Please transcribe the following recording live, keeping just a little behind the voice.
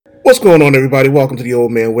What's going on, everybody? Welcome to the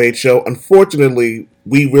Old Man Wade Show. Unfortunately,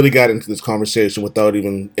 we really got into this conversation without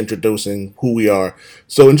even introducing who we are.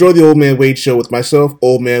 So enjoy the Old Man Wade Show with myself,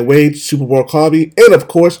 Old Man Wade, Super Bowl Hobby, and of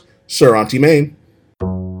course, Sir Auntie Mane.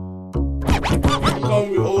 Call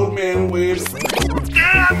me Old Man Wade.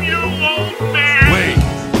 Damn you, old man! Wait.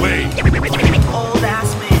 Old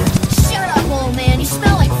ass man. Shut up, old man. You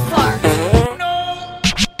smell like fart. No!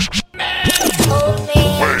 Man! Old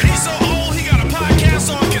man. He's so old, he got a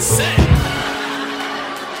podcast on cassette.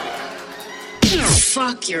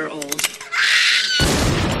 Fuck, you're old.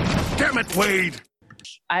 Damn it, Wade!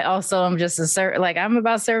 I also am just I'm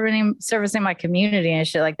about servicing my community and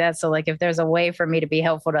shit like that. So like if there's a way for me to be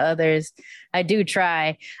helpful to others, I do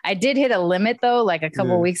try. I did hit a limit though, like a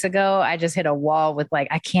couple weeks ago. I just hit a wall with like,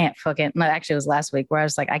 I can't fucking, no, actually it was last week where I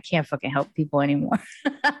was like, I can't fucking help people anymore.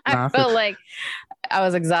 I felt like I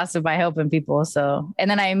was exhausted by helping people. So, and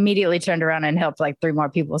then I immediately turned around and helped like 3 more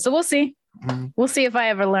people. So we'll see. We'll see if I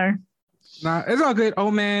ever learn. Nah, it's all good. Oh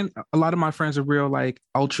man, a lot of my friends are real like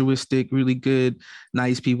altruistic, really good,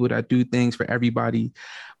 nice people that do things for everybody.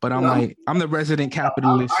 But I'm the resident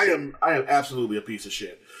capitalist. I am absolutely a piece of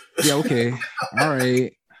shit. Yeah, okay. All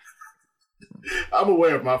right. I'm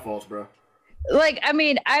aware of my faults, bro. Like, I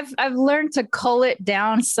mean, I've learned to cull it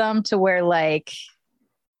down some to where like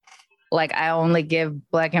I only give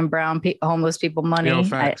black and brown homeless people money. Yo,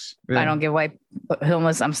 facts. I don't give white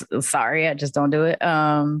homeless. I'm sorry. I just don't do it.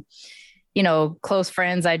 You know, close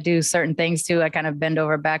friends, I do certain things too. I kind of bend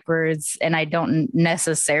over backwards, and I don't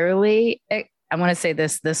necessarily, I want to say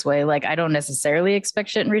this way, like I don't necessarily expect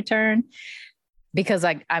shit in return because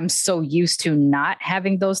I'm so used to not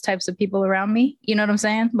having those types of people around me. You know what I'm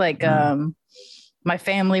saying? Like, my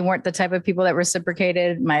family weren't the type of people that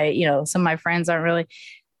reciprocated. Some of my friends aren't really,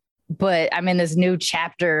 but I'm in this new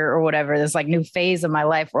chapter or whatever, this like new phase of my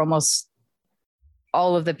life where almost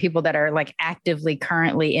all of the people that are like actively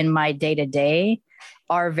currently in my day-to-day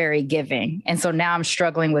are very giving. And so now I'm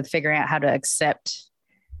struggling with figuring out how to accept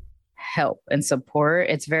help and support.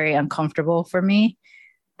 It's very uncomfortable for me.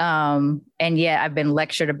 And yet I've been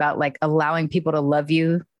lectured about like allowing people to love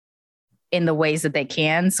you in the ways that they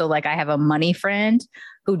can. So like I have a money friend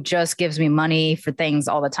who just gives me money for things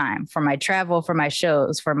all the time, for my travel, for my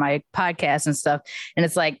shows, for my podcasts and stuff. And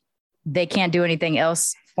it's like, they can't do anything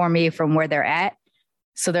else for me from where they're at.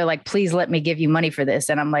 So they're like, please let me give you money for this.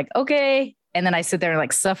 And I'm like, okay. And then I sit there and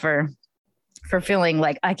like suffer for feeling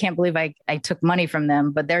like, I can't believe I took money from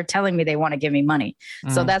them, but they're telling me they want to give me money.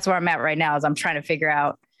 So that's where I'm at right now is I'm trying to figure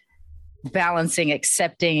out balancing,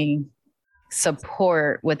 accepting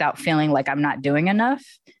support without feeling like I'm not doing enough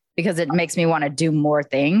because it makes me want to do more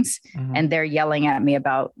things. And they're yelling at me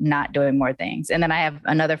about not doing more things. And then I have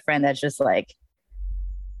another friend that's just like,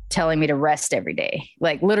 telling me to rest every day,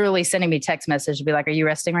 like literally sending me text message to be like, are you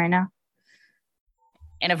resting right now?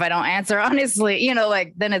 And if I don't answer, honestly,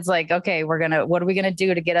 like, then it's like, okay, what are we going to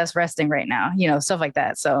do to get us resting right now? Stuff like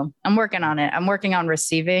that. So I'm working on it. I'm working on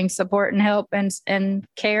receiving support and help and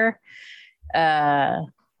care, and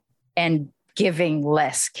giving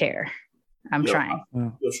less care. I'm trying.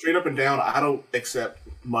 Straight up and down, I don't accept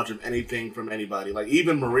much of anything from anybody. Like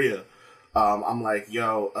even Maria, I'm like,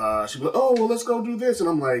 yo, she's like, oh, well, let's go do this. And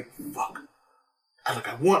I'm like, fuck.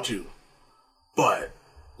 I want to. But,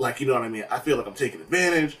 like, you know what I mean? I feel like I'm taking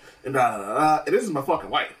advantage and And this is my fucking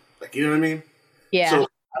wife. Like, you know what I mean? Yeah. So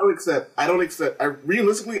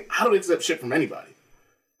realistically, I don't accept shit from anybody.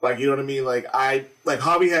 Like, you know what I mean? Like,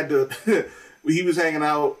 Hobby had to, he was hanging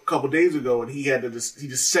out a couple days ago and he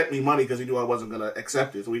just sent me money because he knew I wasn't going to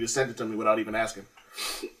accept it. So he just sent it to me without even asking.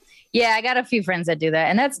 Yeah, I got a few friends that do that,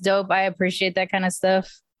 and that's dope. I appreciate that kind of stuff.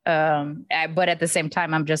 But at the same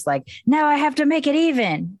time, I'm just like, now I have to make it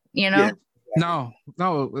even, Yeah. No,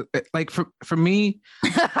 like for me,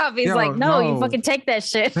 Hobby's like, no, you fucking take that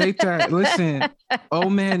shit. Take that. Listen,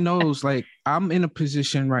 old man knows. Like, I'm in a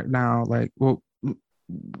position right now. Like, well,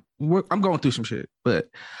 I'm going through some shit, but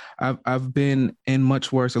I've been in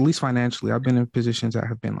much worse. At least financially, I've been in positions that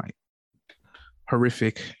have been like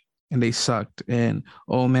horrific. And they sucked. And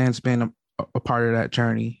old man's been a part of that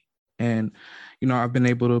journey. And, I've been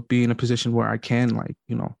able to be in a position where I can like,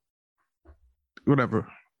 whatever,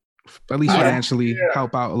 at least financially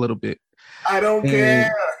help out a little bit. I don't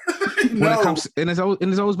care. When it comes, and it's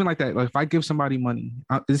always been like that. Like if I give somebody money,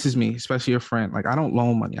 this is me, especially a friend. Like I don't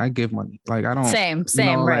loan money. I give money. Like I don't. Same,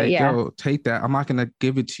 right? Like, yeah. Yo, take that. I'm not gonna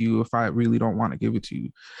give it to you if I really don't want to give it to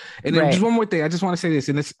you. And then just one more thing. I just want to say this,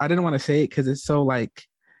 and I didn't want to say it because it's so cliched.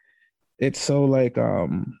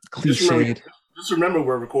 Just remember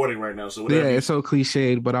we're recording right now. So yeah, it's so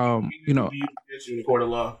cliched. But record a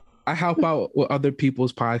law. I help out with other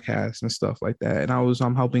people's podcasts and stuff like that. And I was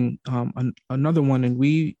helping another one, and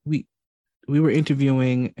we were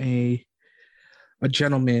interviewing a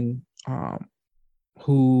gentleman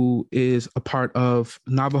who is a part of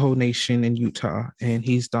Navajo Nation in Utah, and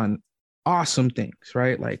he's done awesome things,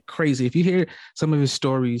 right? Like crazy. If you hear some of his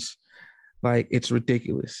stories, like it's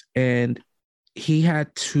ridiculous. And he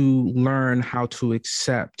had to learn how to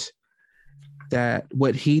accept that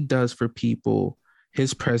what he does for people,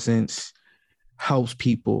 his presence helps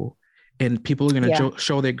people, and people are going to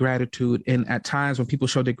show their gratitude. And at times when people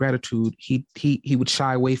show their gratitude, he would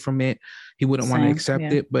shy away from it. He wouldn't want to accept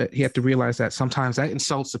it, but he had to realize that sometimes that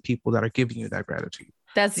insults the people that are giving you that gratitude.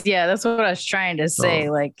 That's what I was trying to say.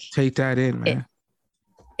 So, like, take that in, man.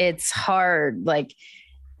 It's hard. Like,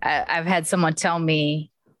 I've had someone tell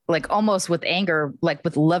me, like, almost with anger, like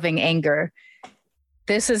with loving anger,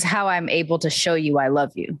 this is how I'm able to show you I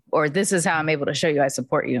love you, or this is how I'm able to show you I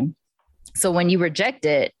support you. So when you reject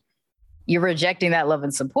it, you're rejecting that love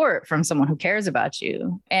and support from someone who cares about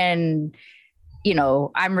you. And, you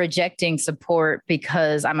know, I'm rejecting support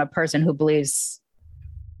because I'm a person who believes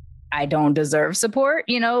I don't deserve support,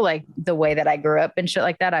 you know, like the way that I grew up and shit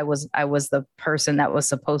like that. I was the person that was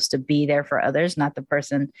supposed to be there for others, not the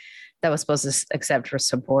person that was supposed to accept for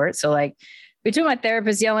support. So like, between my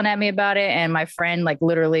therapist yelling at me about it and my friend, like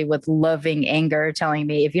literally with loving anger telling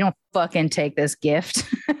me, if you don't fucking take this gift.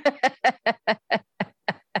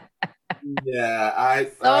 Yeah,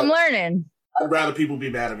 I'm learning. I'd rather people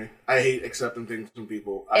be mad at me. I hate accepting things from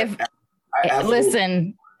people.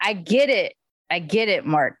 Listen, I get it,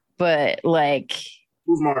 Mark, but like.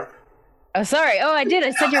 Who's Mark? Oh, sorry. Oh, I did.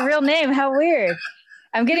 I said your real name. How weird.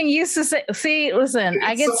 I'm getting used to listen,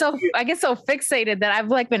 I get so fixated that I've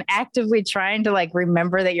like been actively trying to like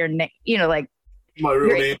remember that your name, you know, like my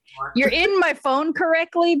real name. You're in my phone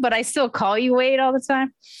correctly, but I still call you Wade all the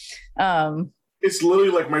time. It's literally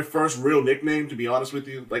like my first real nickname, to be honest with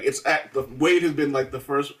you. Like the Wade has been like the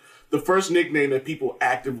first nickname that people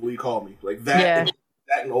actively call me. Like that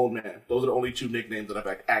and Old Man. Those are the only two nicknames that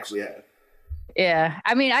I've actually had. Yeah.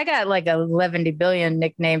 I mean, I got like 11 billion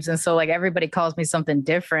nicknames. And so like everybody calls me something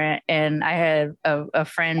different. And I had a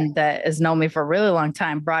friend that has known me for a really long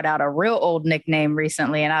time brought out a real old nickname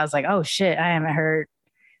recently. And I was like, oh shit, I haven't heard,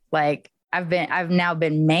 like I've now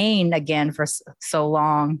been Mane again for so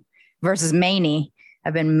long versus Maney.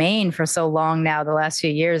 I've been Mane for so long now, the last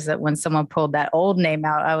few years, that when someone pulled that old name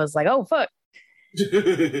out, I was like, oh fuck.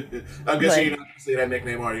 I'm guessing you're not going to say that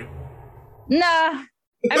nickname, are you? Nah.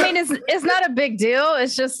 I mean, it's not a big deal.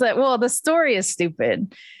 It's just that, well, the story is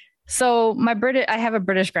stupid. So I have a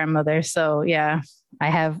British grandmother. So yeah,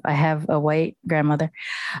 I have a white grandmother,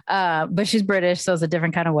 but she's British. So it's a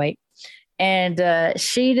different kind of white. And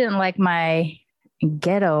she didn't like my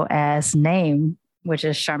ghetto ass name, which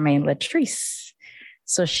is Charmaine Latrice.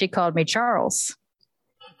 So she called me Charles.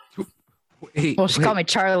 She called me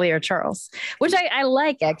Charlie or Charles, which I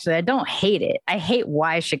like, actually. I don't hate it. I hate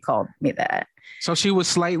why she called me that. So she was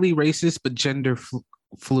slightly racist, but gender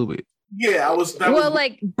fluid. Yeah,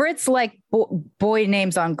 like Brits like boy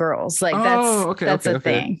names on girls. Like that's a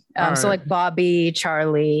thing. So like Bobby,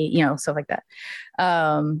 Charlie, you know, stuff like that.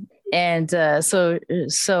 So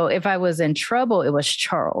if I was in trouble, it was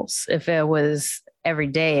Charles. If it was every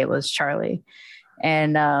day, it was Charlie.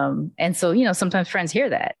 And so, you know, sometimes friends hear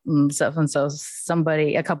that and stuff. And so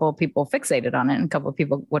a couple of people fixated on it, and a couple of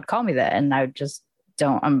people would call me that. And I just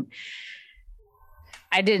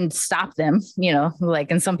I didn't stop them, you know,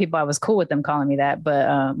 like, and some people I was cool with them calling me that.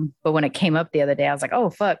 But when it came up the other day, I was like, oh,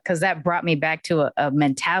 fuck. Cause that brought me back to a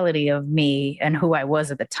mentality of me and who I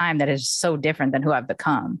was at the time that is so different than who I've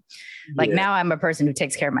become. Like now I'm a person who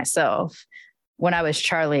takes care of myself. When I was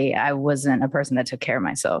Charlie, I wasn't a person that took care of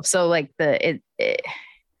myself. So like it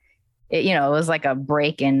you know, it was like a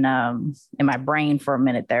break in my brain for a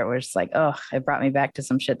minute there, where it's like, oh, it brought me back to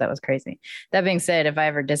some shit that was crazy. That being said, if I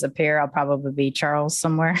ever disappear, I'll probably be Charles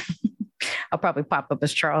somewhere. I'll probably pop up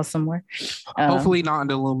as Charles somewhere. Hopefully not in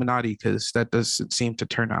the Illuminati, because that doesn't seem to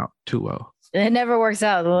turn out too well. It never works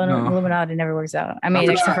out. The Illuminati never works out. I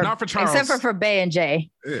mean, not for Charles. Except for Bay and Jay,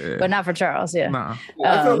 but not for Charles. Yeah. Nah.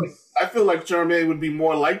 I feel like Charmaine would be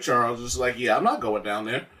more like Charles. It's like, yeah, I'm not going down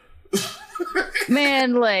there.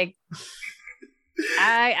 Man, like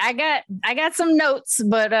I got some notes,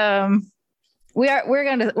 but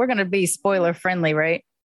we're gonna be spoiler friendly, right?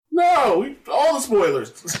 No, all the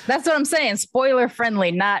spoilers. That's what I'm saying. Spoiler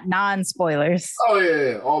friendly, not non-spoilers. Oh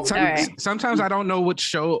yeah. All right. Sometimes I don't know what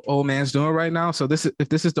show Old Man's doing right now. So if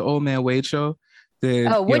this is the Old Man Wade show,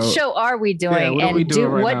 then Oh, which show are we doing? what are we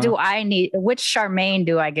doing right now? do I need? Which Charmaine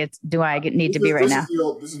need to be right now?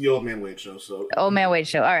 This is the Old Man Wade show. So Old Man Wade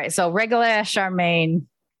show. All right, so regular ass Charmaine.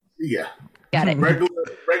 yeah, Got it.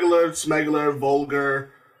 regular, smegular,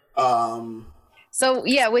 vulgar. So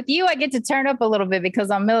yeah, with you, I get to turn up a little bit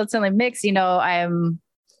because I'm militantly mixed. You know, I'm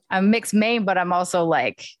mixed main, but I'm also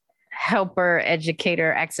like helper,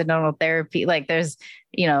 educator, accidental therapy. Like there's,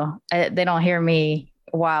 you know, they don't hear me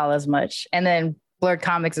wow as much. And then Blerd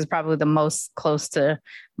Comics is probably the most close to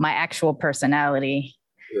my actual personality.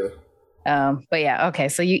 Yeah. But yeah, okay.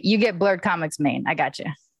 So you get Blerd Comics main. I got you.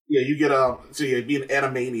 Yeah, you get so you be an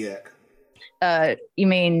animaniac. You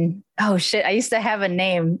mean, oh shit, I used to have a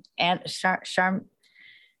name, and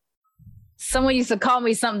someone used to call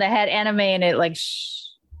me something that had anime in it, like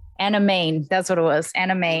Animane. That's what it was.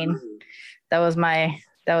 Animane. That was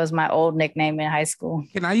my old nickname in high school.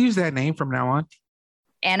 Can I use that name from now on?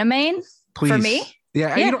 Animane? Please. For me?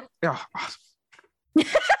 Yeah. You don't,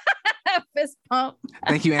 Fist pump.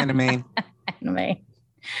 Thank you, Animane. Anime.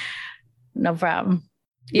 No problem.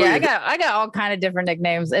 Yeah, I got all kind of different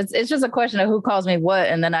nicknames. It's just a question of who calls me what,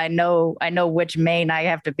 and then I know which main I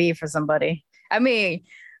have to be for somebody. I mean,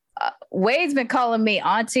 Wade's been calling me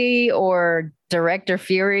Auntie or Director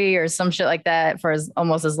Fury or some shit like that for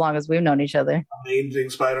almost as long as we've known each other.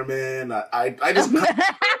 Amazing Spider-Man. I just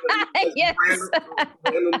yes.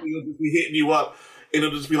 randomly will just be hitting you up.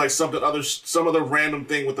 It'll just be like some other random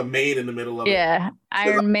thing with a main in the middle of it. Yeah,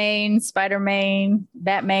 Iron Man, Spider-Man,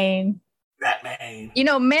 Batman. You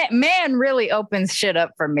know, man really opens shit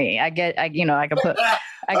up for me. I can put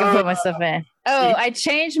my stuff in. Oh, I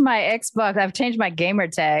changed my Xbox. I've changed my gamer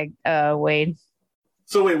tag, Wade.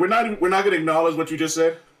 So wait, we're not going to acknowledge what you just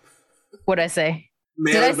said. What'd I say?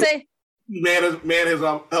 Did I say? Man has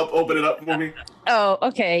helped open it up for me. Oh,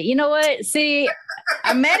 okay. You know what? See,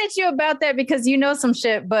 I'm mad at you about that because you know some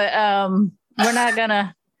shit, but we're not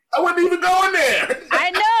gonna. I wasn't even going there.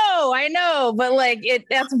 I know, but like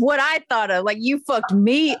that's what I thought of. Like you fucked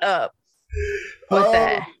me up with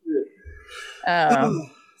that.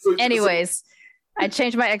 Anyways, I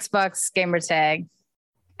changed my Xbox gamer tag.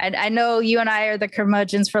 I know you and I are the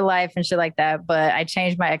curmudgeons for life and shit like that, but I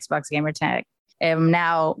changed my Xbox gamer tag. I'm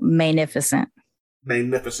now magnificent.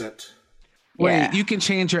 Magnificent. Wait, you can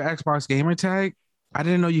change your Xbox gamer tag? I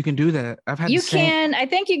didn't know you can do that. You can. I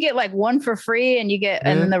think you get like one for free, and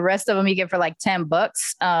and then the rest of them you get for like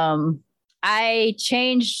 $10. I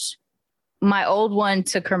changed my old one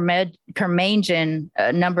to Curmudgeon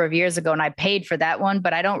a number of years ago, and I paid for that one,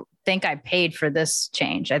 but I don't think I paid for this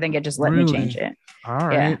change. I think it just let me change it. All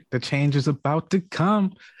right, the change is about to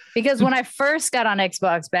come. Because when I first got on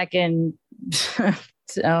Xbox back in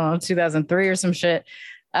 2003 or some shit,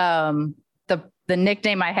 the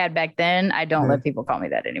nickname I had back then, I don't let people call me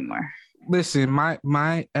that anymore. Listen, my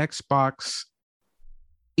Xbox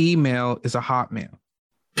email is a Hotmail.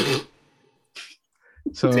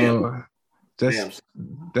 So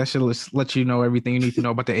that should let you know everything you need to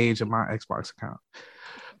know about the age of my Xbox account.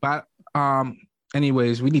 But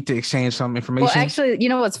anyways, we need to exchange some information. Well, actually, you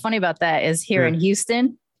know what's funny about that is here in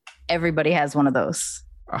Houston, everybody has one of those.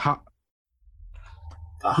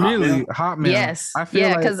 Really? Hotmail? Yes.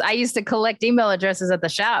 Because I used to collect email addresses at the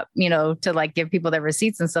shop, you know, to like give people their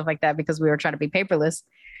receipts and stuff like that because we were trying to be paperless.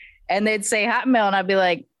 And they'd say Hotmail, and I'd be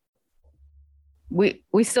like,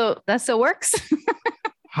 that still works?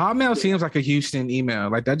 Hotmail seems like a Houston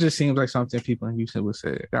email. Like that just seems like something people in Houston would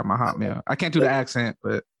say. Got my Hotmail. I can't do the accent,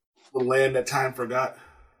 but the land that time forgot.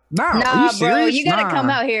 Nah, bro, you gotta come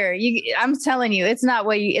out here. I'm telling you, it's not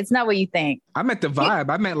what you think. I meant the vibe.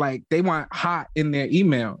 I meant like they want hot in their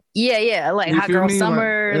email. Yeah, like hot girl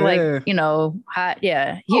summer, like you know, hot.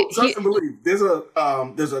 Yeah. Trust and believe.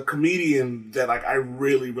 There's a comedian that like I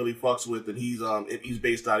really fucks with, and he's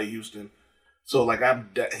based out of Houston. So like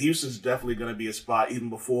Houston's definitely gonna be a spot even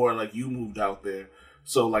before like you moved out there.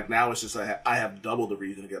 So like now it's just I have double the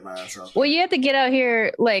reason to get my ass out. Well, you have to get out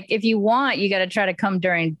here. Like if you want, you got to try to come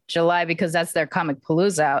during July because that's their comic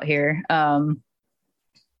palooza out here. And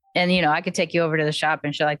you know, I could take you over to the shop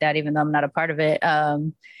and shit like that, even though I'm not a part of it.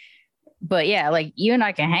 But yeah, like you and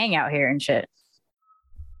I can hang out here and shit.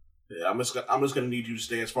 Yeah, I'm just gonna need you to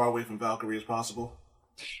stay as far away from Valkyrie as possible.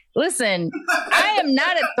 Listen, I am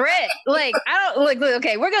not a threat. Like, I don't look,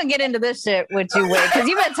 okay, we're gonna get into this shit with you, Wade, because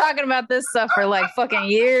you've been talking about this stuff for like fucking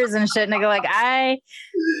years and shit, nigga. Like, I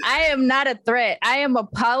am not a threat. I am a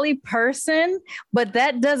poly person, but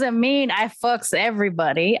that doesn't mean I fucks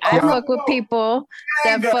everybody. I fuck with people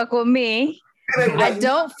that fuck with me. I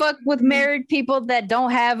don't fuck with married people that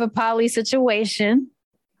don't have a poly situation.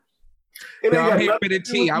 It Yo, ain't I'm got here nothing for the to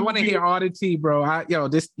do tea. with I you want to being- hear all the tea, bro.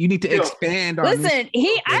 You need to Yo, expand on this. Listen,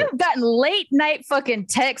 I've gotten late night fucking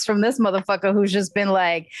texts from this motherfucker who's just been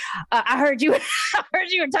like, I heard you, I heard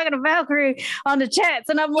you were talking to Valkyrie on the chats.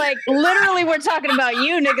 And I'm like, literally, we're talking about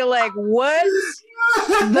you, nigga. Like, what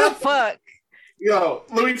the fuck? Yo,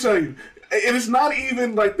 let me tell you. And it's not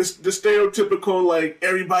even like the stereotypical, like,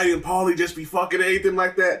 everybody in poly just be fucking anything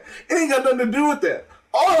like that. It ain't got nothing to do with that.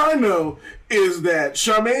 All I know is that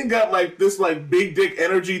Charmaine got, like, this, like, big dick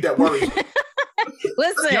energy that worries me.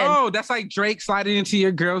 Listen, Yo, that's like Drake sliding into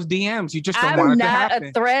your girl's DMs. You just don't want I'm it to not happen.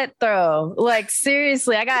 a threat, though. Like,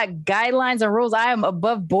 seriously, I got guidelines and rules. I am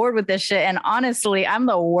above board with this shit. And honestly, I'm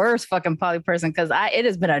the worst fucking poly person because it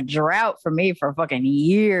has been a drought for me for fucking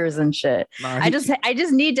years and shit. Nah, I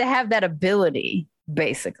just need to have that ability,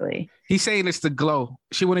 basically. He's saying it's the glow.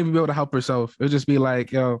 She wouldn't even be able to help herself. It'll just be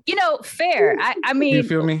like, yo, You know, fair. I mean, you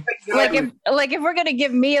feel me? like if we're gonna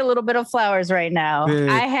give me a little bit of flowers right now,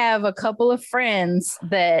 Yeah. I have a couple of friends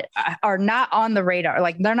that are not on the radar,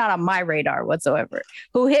 like they're not on my radar whatsoever,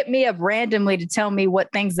 who hit me up randomly to tell me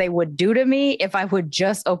what things they would do to me if I would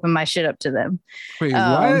just open my shit up to them. Wait,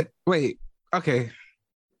 what? Wait, okay.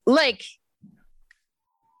 Like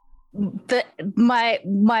my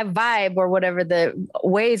vibe or whatever the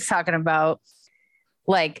Wade's talking about,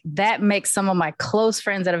 like that makes some of my close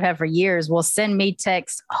friends that I've had for years will send me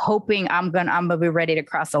texts hoping I'm gonna be ready to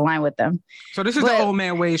cross the line with them. So this is the Old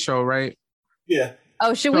Man Way show, right? Yeah.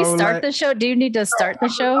 Oh, should we So, start like- the show? Do you need to start the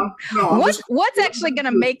show? What's actually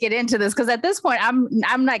gonna make it into this? Because at this point,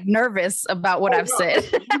 I'm like nervous about what I've said.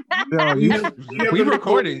 Yo, we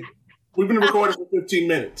recording. We've been recording for 15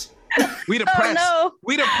 minutes. We the Oh, press. no.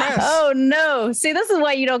 We the press. Oh no! See, this is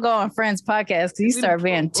why you don't go on Friends podcast because you start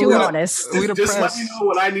being too We the- honest. we the Just let press. me know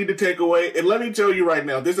what I need to take away. And let me tell you right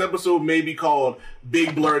now, this episode may be called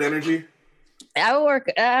Big Blerd Energy. I would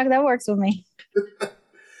work. That works with me.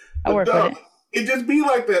 I work with it. It just be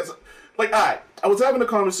like that. Like, I was having a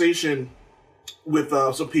conversation with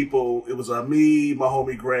some people. It was me, my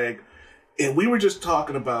homie Greg, and we were just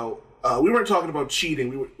talking about, we weren't talking about cheating.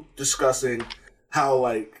 We were discussing how,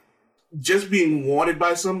 like, just being wanted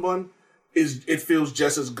by someone it feels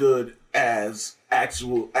just as good as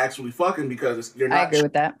actually fucking because you're not. I agree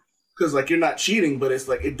with that. Because, like, you're not cheating, but it's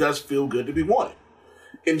like, it does feel good to be wanted.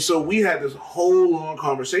 And so we had this whole long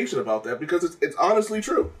conversation about that because it's honestly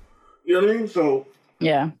true. You know what I mean? So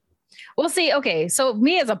Yeah. Well, see, okay. So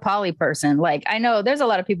me as a poly person, like I know there's a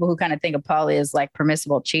lot of people who kind of think of poly as like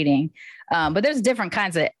permissible cheating. But there's different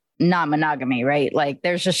kinds of non-monogamy, right? Like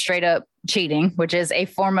there's just straight up cheating, which is a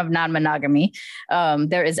form of non-monogamy.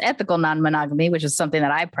 There is ethical non-monogamy, which is something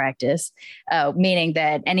that I practice, meaning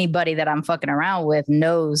that anybody that I'm fucking around with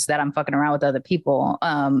knows that I'm fucking around with other people,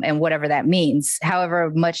 and whatever that means, however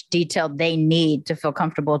much detail they need to feel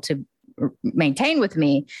comfortable to maintain with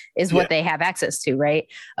me is what they have access to, right?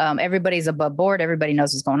 Everybody's above board. Everybody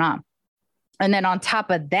knows what's going on. And then on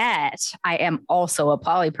top of that, I am also a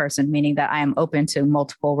poly person, meaning that I am open to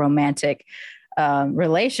multiple romantic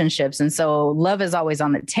relationships. And so love is always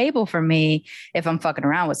on the table for me if I'm fucking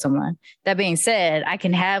around with someone. That being said, I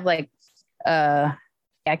can have a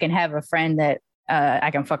friend that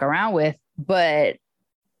I can fuck around with, but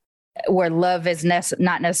where love is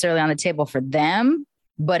not necessarily on the table for them,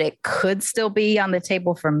 but it could still be on the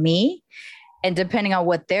table for me. And depending on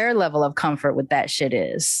what their level of comfort with that shit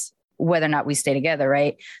is, whether or not we stay together,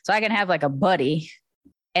 right? So I can have like a buddy.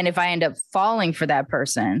 And if I end up falling for that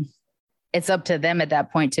person, it's up to them at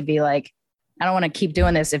that point to be like, I don't want to keep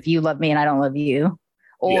doing this if you love me and I don't love you.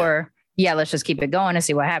 Or let's just keep it going and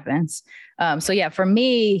see what happens. So yeah, for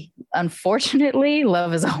me, unfortunately,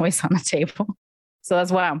 love is always on the table. So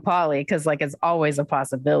that's why I'm poly, because like it's always a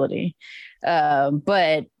possibility.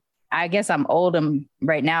 But I guess I'm old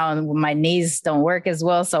right now and my knees don't work as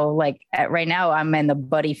well. So like right now I'm in the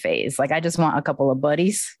buddy phase. Like I just want a couple of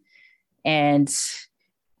buddies. And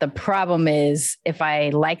the problem is if I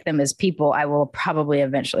like them as people, I will probably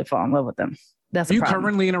eventually fall in love with them. That's Are you problem.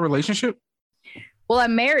 currently in a relationship? Well,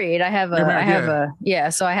 I'm married.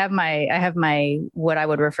 So I have my what I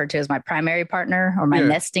would refer to as my primary partner or my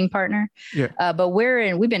nesting partner. Yeah. But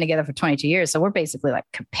we've been together for 22 years. So we're basically like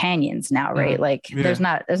companions now, right? Like there's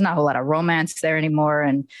not a whole lot of romance there anymore.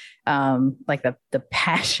 And like the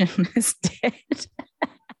passion is dead.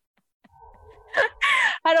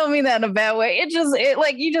 I don't mean that in a bad way.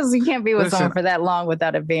 You can't be with someone for that long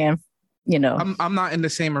without it being, you know. I'm not in the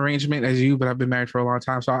same arrangement as you, but I've been married for a long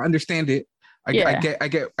time. So I understand it. I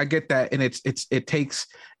get that, and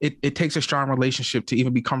it takes a strong relationship to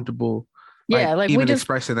even be comfortable. Yeah, like even we just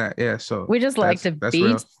expressing that. Yeah, so we just like to be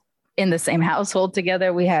real. in the same household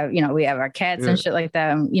together. We have, we have our cats and shit like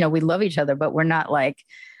that. And, we love each other, but we're not like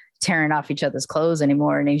tearing off each other's clothes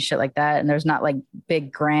anymore and any shit like that. And there's not like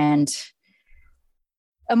big, grand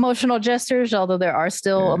emotional gestures, although there are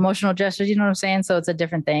still emotional gestures, you know what I'm saying? So it's a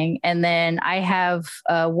different thing. And then I have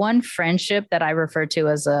one friendship that I refer to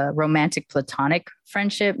as a romantic platonic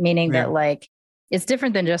friendship, meaning that like, it's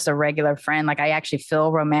different than just a regular friend. Like I actually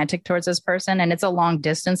feel romantic towards this person, and it's a long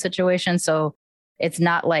distance situation. So it's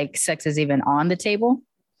not like sex is even on the table.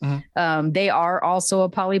 They are also a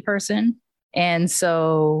poly person. And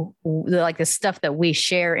so like the stuff that we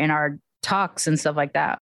share in our talks and stuff like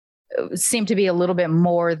that seem to be a little bit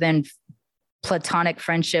more than platonic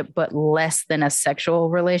friendship, but less than a sexual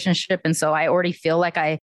relationship. And so I already feel like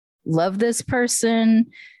I love this person.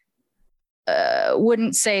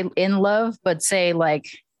 Wouldn't say in love, but say like,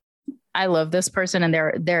 I love this person. And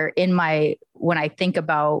they're in my, when I think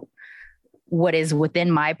about what is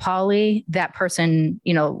within my poly, that person,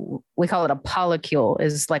 we call it a polycule,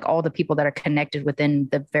 is like all the people that are connected within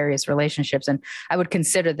the various relationships. And I would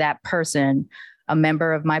consider that person a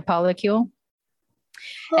member of my polycule.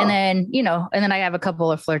 And then I have a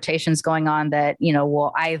couple of flirtations going on that,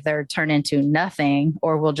 will either turn into nothing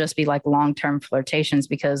or will just be like long-term flirtations,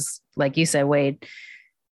 because like you said, Wade,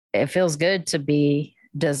 it feels good to be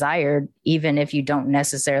desired, even if you don't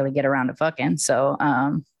necessarily get around to fucking. So,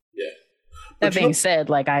 that being said,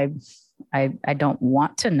 like I don't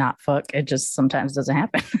want to not fuck. It just sometimes doesn't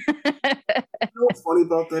happen. What's funny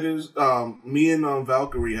about that is me and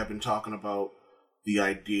Valkyrie have been talking about the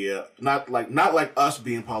idea, not like us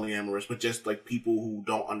being polyamorous, but just like people who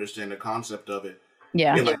don't understand the concept of it.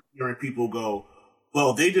 Yeah. And like hearing people go,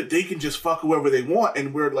 well, they can just fuck whoever they want,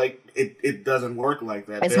 and we're like, it doesn't work like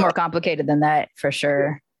that. It's more complicated than that, for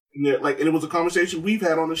sure. Yeah, and it was a conversation we've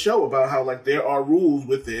had on the show about how like there are rules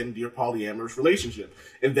within your polyamorous relationship,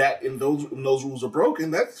 and that when those rules are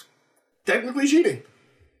broken, that's technically cheating.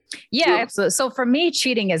 Yeah, absolutely. So for me,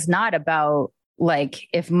 cheating is not about like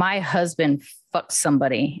if my husband fucks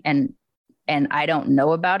somebody and I don't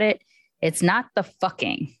know about it. It's not the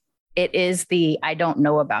fucking. It is the I don't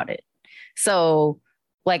know about it. So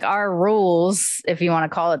like our rules, if you want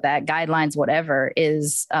to call it that, guidelines, whatever,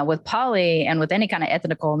 is with poly and with any kind of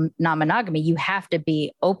ethical non-monogamy, you have to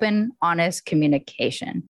be open, honest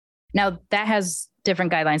communication. Now that has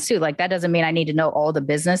different guidelines too. Like that doesn't mean I need to know all the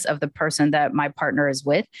business of the person that my partner is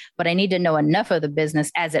with, but I need to know enough of the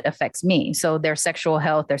business as it affects me. So their sexual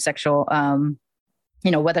health, their sexual,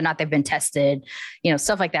 whether or not they've been tested,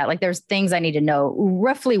 stuff like that. Like there's things I need to know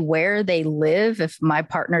roughly where they live if my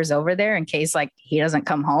partner's over there, in case like he doesn't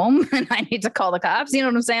come home and I need to call the cops. You know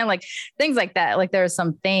what I'm saying? Like things like that. Like there are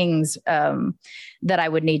some things that I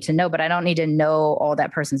would need to know, but I don't need to know all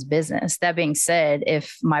that person's business. That being said,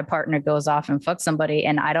 if my partner goes off and fucks somebody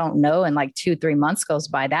and I don't know, and like 2-3 months goes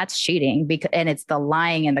by, that's cheating, and it's the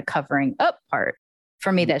lying and the covering up part.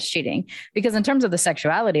 For me, that's cheating, because in terms of the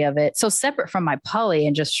sexuality of it, so separate from my poly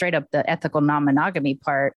and just straight up the ethical non-monogamy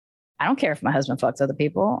part, I don't care if my husband fucks other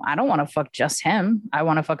people. I don't want to fuck just him. I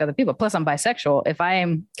want to fuck other people. Plus I'm bisexual. If I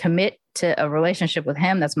am commit to a relationship with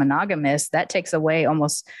him that's monogamous, that takes away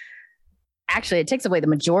it takes away the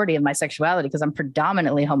majority of my sexuality, because I'm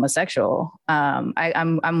predominantly homosexual.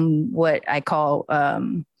 I'm what I call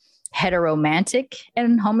heteromantic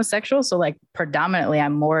and homosexual. So like predominantly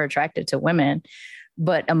I'm more attracted to women,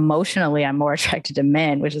 but emotionally I'm more attracted to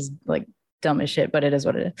men, which is like dumb as shit, but it is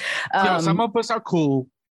what it is. Some of us are cool.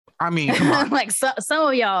 I mean, come on. Like some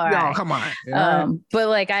of y'all are. No, come on. But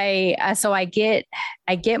like I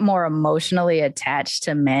get more emotionally attached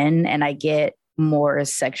to men, and I get more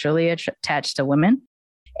sexually attached to women.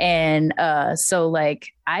 And so like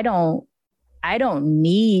I don't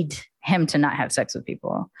need him to not have sex with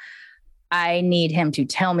people. I need him to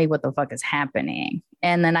tell me what the fuck is happening.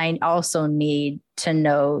 And then I also need to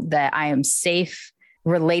know that I am safe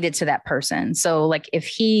related to that person. So like if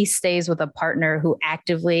he stays with a partner who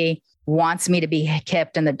actively wants me to be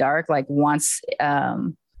kept in the dark, like wants,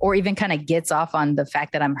 or even kind of gets off on the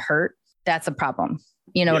fact that I'm hurt, that's a problem.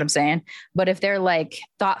 You know what I'm saying? But if they're like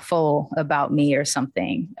thoughtful about me or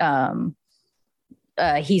something,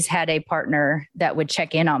 he's had a partner that would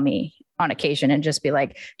check in on me on occasion and just be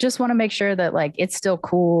like, just want to make sure that like, it's still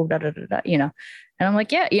cool, And I'm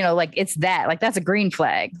like, yeah, like it's that, like, that's a green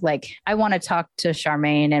flag. Like I want to talk to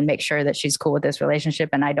Charmaine and make sure that she's cool with this relationship.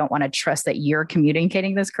 And I don't want to trust that you're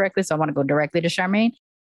communicating this correctly. So I want to go directly to Charmaine.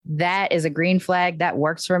 That is a green flag that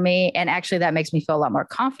works for me. And actually that makes me feel a lot more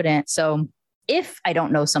confident. So if I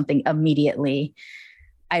don't know something immediately,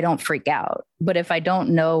 I don't freak out. But if I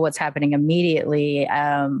don't know what's happening immediately,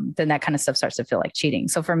 then that kind of stuff starts to feel like cheating.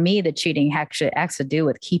 So for me, the cheating actually has to do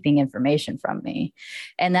with keeping information from me.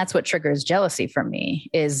 And that's what triggers jealousy for me,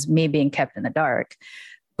 is me being kept in the dark.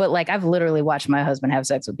 But like, I've literally watched my husband have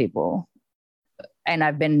sex with people, and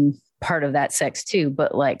I've been part of that sex too.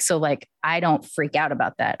 But like, so like, I don't freak out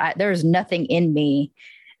about that. There's nothing in me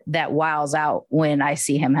that wows out when I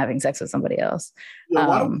see him having sex with somebody else.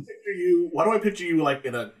 Yeah, why do I picture you like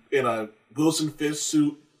in a Wilson Fisk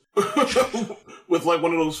suit with like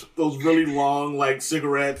one of those really long like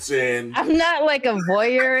cigarettes? And I'm not like a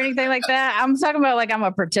voyeur or anything like that. I'm talking about like I'm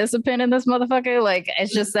a participant in this motherfucker. Like,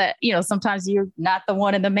 it's just that, you know, sometimes you're not the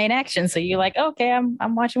one in the main action, so you're like, okay,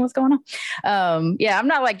 I'm watching what's going on. Yeah, I'm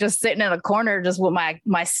not like just sitting in a corner just with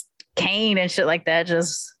my cane and shit like that.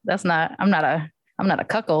 I'm not a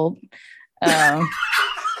cuckold. I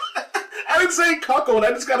didn't say cuckold.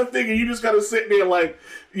 I just got to thinking you just got to sit there like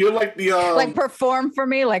you're like the like perform for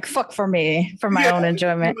me, like fuck for me, for my own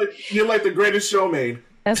enjoyment. You're like the greatest showman.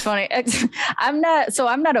 That's funny. I'm not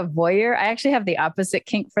a voyeur. I actually have the opposite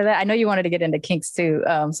kink for that. I know you wanted to get into kinks too,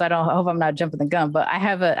 so I hope I'm not jumping the gun. But I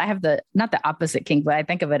have the not the opposite kink, but I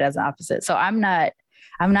think of it as an opposite. So I'm not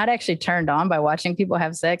actually turned on by watching people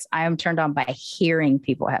have sex. I am turned on by hearing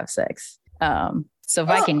people have sex. So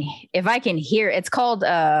if I can hear, it's called,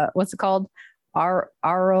 what's it called?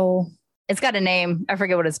 Oral. It's got a name. I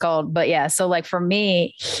forget what it's called, but yeah. So like for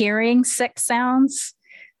me, hearing sex sounds,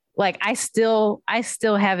 like I still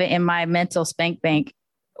have it in my mental spank bank.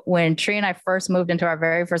 When Tree and I first moved into our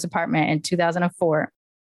very first apartment in 2004,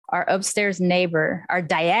 our upstairs neighbor, our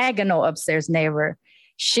diagonal upstairs neighbor,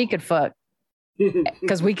 she could fuck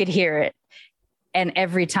because we could hear it. And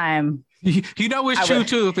every time, you know it's true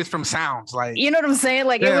too if it's from sounds, like, you know what I'm saying?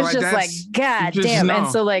 Like, it was just like, God damn. Know. And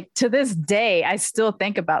so like to this day, I still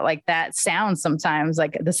think about like that sound sometimes,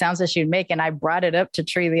 like the sounds that she'd make. And I brought it up to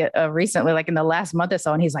Tree recently, like in the last month or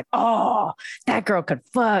so. And he's like, oh, that girl could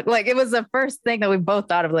fuck. Like, it was the first thing that we both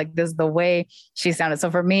thought of, like, this is the way she sounded.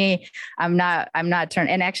 So for me, I'm not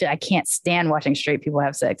turned. And actually, I can't stand watching straight people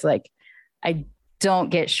have sex. Like, I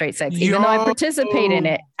don't get straight sex, even though I participate in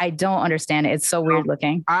it. I don't understand it. It's so weird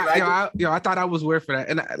looking. I thought I was weird for that,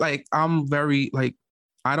 and like I'm very like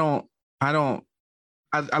I love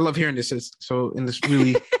hearing this. So in this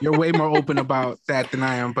really, you're way more open about that than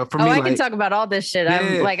I am. But for me, I can talk about all this shit. Yeah.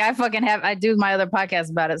 I'm like, I do my other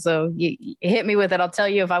podcast about it. So you hit me with it. I'll tell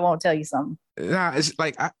you if I won't tell you something. Nah, it's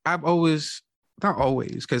like I've always, not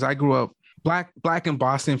always, because I grew up black in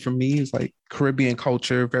Boston. For me is like Caribbean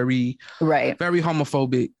culture, very very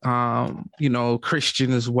homophobic, you know,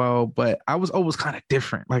 Christian as well. But I was always kind of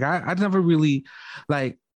different. Like I never really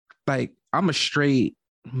like I'm a straight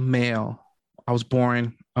male. I was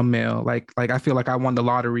born a male. Like I feel like I won the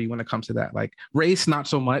lottery when it comes to that. Like race, not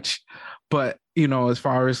so much, but you know, as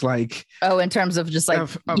far as like, in terms of just like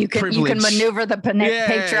you can maneuver the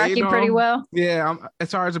patriarchy, you know, pretty well. Yeah,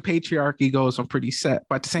 as far as the patriarchy goes, I'm pretty set.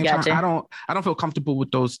 But at the same time, I don't feel comfortable with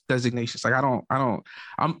those designations. Like I'm.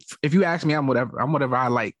 If you ask me, I'm whatever I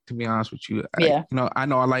like. To be honest with you, yeah. I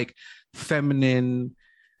know I like feminine,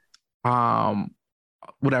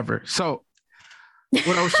 whatever. So.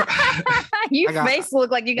 What I was Your face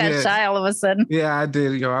looked like you got shy all of a sudden. Yeah, I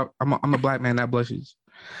did. I'm a black man that blushes.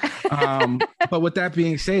 But with that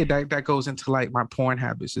being said, that goes into like my porn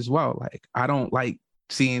habits as well. Like I don't like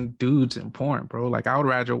seeing dudes in porn, bro. Like I'd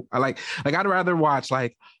rather watch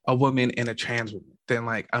like a woman and a trans woman than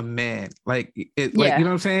like a man. Like it, like, you know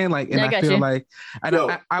what I'm saying? Like, and I feel like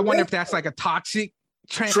I wonder if that's like a toxic.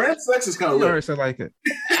 Trans sex is kind of weird. I like it.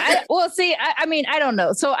 I mean, I don't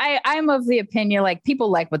know. So I'm of the opinion, like,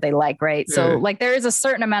 people like what they like, right? Yeah. So like there is a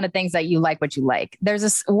certain amount of things that you like what you like.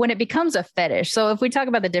 When it becomes a fetish. So if we talk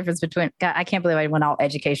about the difference between, God, I can't believe I went all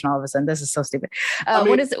educational all of a sudden. This is so stupid.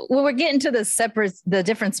 When we're getting to the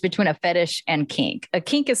difference between a fetish and kink. A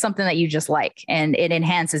kink is something that you just like and it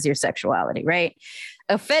enhances your sexuality, right?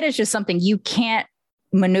 A fetish is something you can't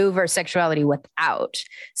maneuver sexuality without.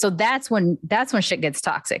 So that's when shit gets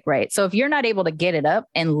toxic, right? So if you're not able to get it up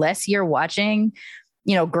unless you're watching,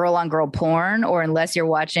 you know, girl on girl porn, or unless you're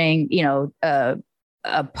watching, you know, a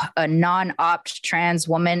non-opt trans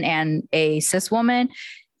woman and a cis woman,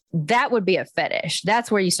 that would be a fetish.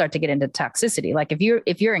 That's where you start to get into toxicity. Like if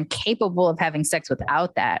you're incapable of having sex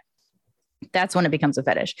without that, that's when it becomes a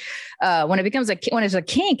fetish. When it's a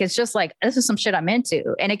kink, it's just like, this is some shit I'm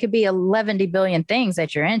into. And it could be 11 billion things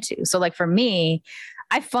that you're into. So like for me,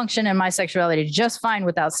 I function in my sexuality just fine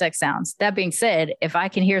without sex sounds. That being said, if I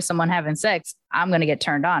can hear someone having sex, I'm going to get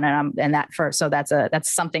turned on, so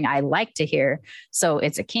that's something I like to hear. So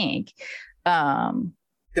it's a kink.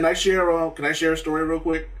 Can I share a story real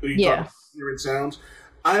quick? Yeah. Hearing sounds.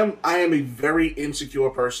 I am a very insecure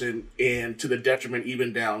person, and to the detriment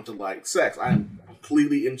even down to like sex. I'm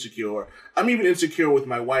completely insecure. I'm even insecure with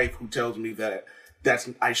my wife, who tells me that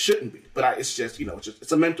I shouldn't be. But it's just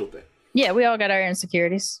it's a mental thing. Yeah, we all got our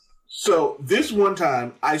insecurities. So this one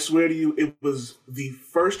time, I swear to you, it was the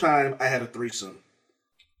first time I had a threesome,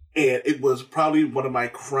 and it was probably one of my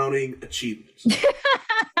crowning achievements.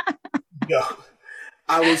 Yo.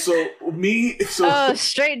 I was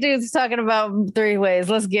straight dudes talking about 3-ways.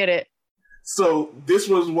 Let's get it. So this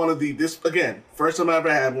was one of again, first time I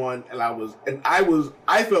ever had one, and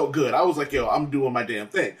I felt good. I was like, yo, I'm doing my damn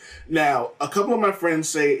thing. Now, a couple of my friends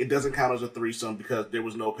say it doesn't count as a threesome because there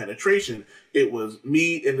was no penetration. It was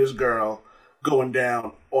me and this girl going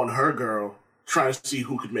down on her girl, trying to see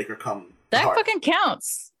who could make her come. That fucking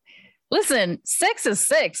counts. Listen, sex is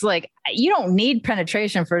sex. Like, you don't need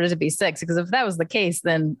penetration for it to be sex, because if that was the case,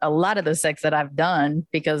 then a lot of the sex that I've done,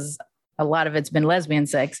 because a lot of it's been lesbian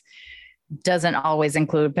sex, doesn't always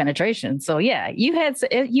include penetration. So yeah, you had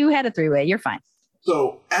a 3-way. You're fine.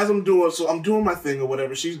 So I'm doing my thing or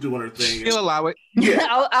whatever. She's doing her thing. She'll allow it. Yeah,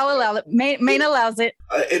 I'll allow it. Mane allows it.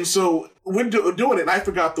 And so we're doing it, and I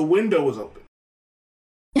forgot the window was open.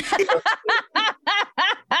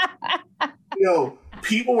 Yo,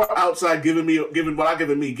 people were outside giving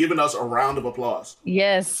us a round of applause.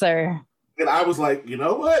 Yes, sir. And I was like, you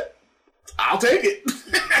know what? I'll take it.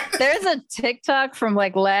 There's a TikTok from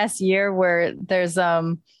like last year where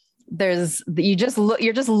you're just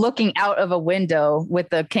looking out of a window with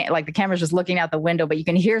the camera's just looking out the window, but you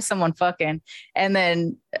can hear someone fucking, and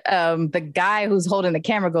then the guy who's holding the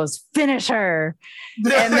camera goes, "Finish her,"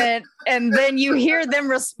 and then you hear them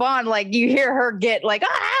respond, like you hear her get like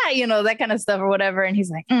that kind of stuff or whatever, and he's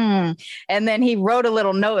like, and then he wrote a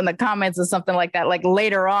little note in the comments or something like that. Like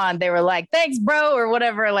later on, they were like, "Thanks, bro," or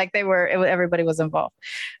whatever. Like everybody was involved.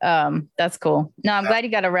 That's cool. No, I'm glad you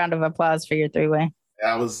got a round of applause for your 3-way.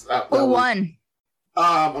 Who won?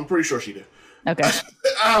 I'm pretty sure she did. Okay.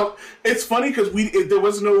 It's funny because there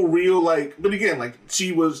was no real but again,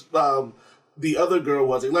 she was the other girl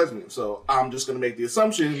was a lesbian, so I'm just gonna make the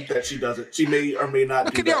assumption that she doesn't. She may or may not.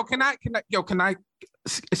 Okay, can I?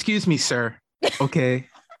 Excuse me, sir. Okay,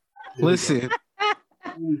 listen.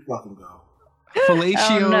 You fucking go.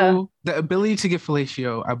 Fellatio, Oh, no. The ability to get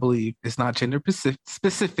fellatio, I believe, is not gender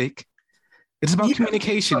specific. It's about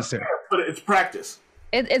communication, sir. But it's practice.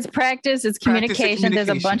 It's practice. It's communication. There's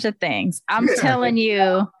a bunch of things. I'm telling you.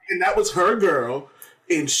 And that was her girl,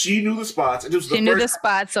 and she knew the spots. And she knew the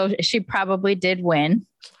spots, so she probably did win.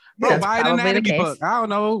 Bro, buy an anatomy book. I don't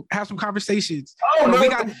know. Have some conversations. Oh, no.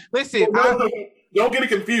 Don't get it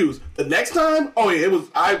confused. The next time,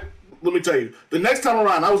 let me tell you, the next time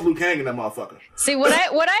around, I was Luke hanging that motherfucker. See, what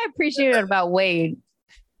I appreciated about Wade,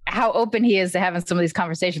 how open he is to having some of these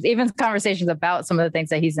conversations, even conversations about some of the things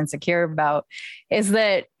that he's insecure about, is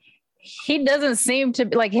that he doesn't seem to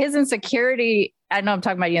like his insecurity. I know I'm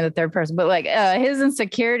talking about you in the third person, but his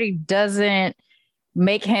insecurity doesn't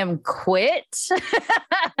make him quit.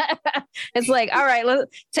 It's like, all right, let's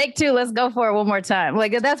take 2. Let's go for it one more time.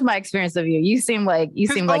 Like, that's my experience of you. You seem like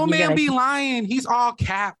old man be lying. He's all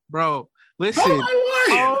cap, bro. Listen,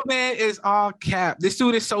 old man is all cap. This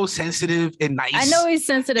dude is so sensitive and nice. I know he's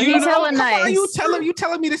sensitive. He's hella nice. You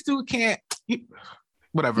telling me this dude can't?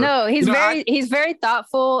 Whatever. No, he's very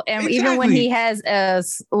thoughtful, and exactly. Even when he has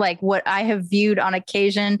what I have viewed on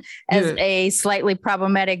occasion as a slightly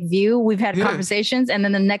problematic view, we've had conversations, and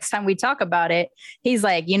then the next time we talk about it, he's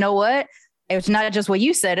like, you know what? It's not just what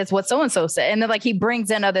you said, it's what so and so said, and then he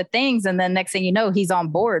brings in other things, and then next thing you know, he's on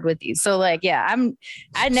board with you. So I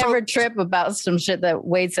never trip about some shit that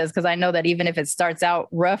Wade says, because I know that even if it starts out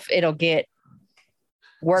rough, it'll get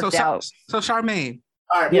worked out. So Charmaine.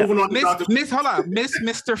 All right, moving on. Miss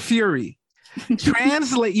Mr. Fury.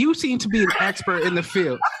 Translate. You seem to be an expert in the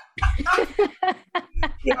field,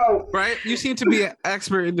 right? You seem to be an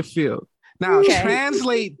expert in the field. Now,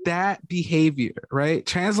 translate that behavior, right?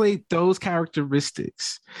 Translate those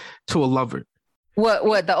characteristics to a lover.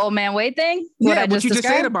 What the old man Wade thing? What you just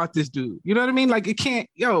said about this dude. You know what I mean? Like, it can't.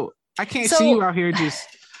 I can't see you out here just.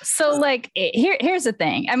 So, here's the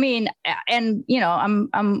thing. I mean, and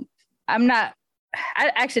I'm not.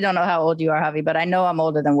 I actually don't know how old you are, Javi, but I know I'm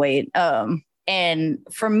older than Wade. And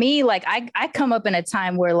for me, I come up in a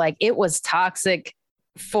time where it was toxic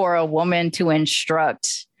for a woman to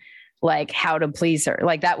instruct how to please her.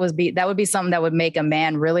 That would be something that would make a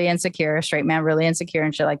man really insecure, a straight man really insecure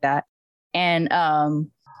and shit like that.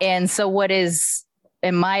 And so what is,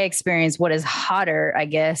 in my experience, what is hotter, I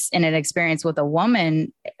guess, in an experience with a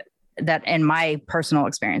woman that in my personal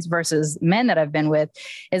experience versus men that I've been with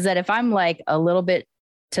is that if I'm like a little bit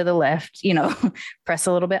to the left, press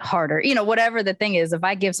a little bit harder, whatever the thing is, if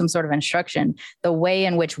I give some sort of instruction, the way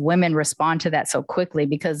in which women respond to that so quickly,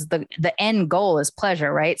 because the end goal is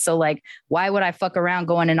pleasure, right? So like, why would I fuck around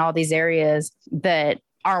going in all these areas that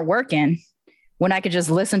aren't working when I could just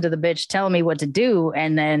listen to the bitch telling me what to do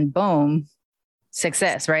and then boom,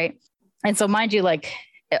 success, right? And so mind you, like,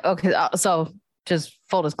 okay, so just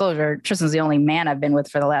full disclosure, Tristan's the only man I've been with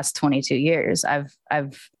for the last 22 years. I've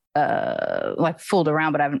like fooled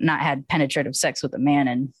around, but I've not had penetrative sex with a man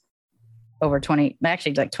in over 20,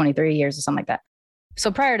 actually like 23 years or something like that.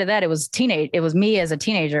 So prior to that, it was me as a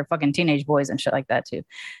teenager, fucking teenage boys and shit like that too.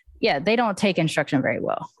 Yeah. They don't take instruction very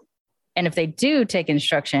well. And if they do take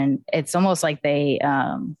instruction, it's almost like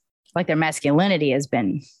like their masculinity has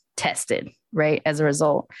been tested, right? As a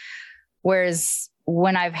result. Whereas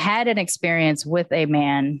when I've had an experience with a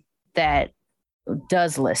man that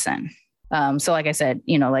does listen, so like I said,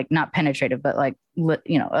 like not penetrative, but like,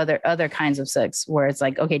 other kinds of sex where it's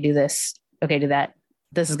like, okay, do this. Okay, do that.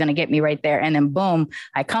 This is going to get me right there. And then boom,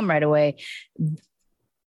 I come right away.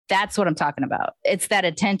 That's what I'm talking about. It's that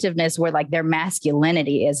attentiveness where like their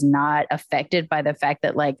masculinity is not affected by the fact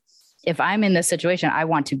that like, if I'm in this situation, I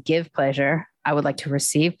want to give pleasure. I would like to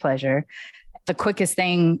receive pleasure. The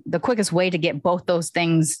quickest way to get both those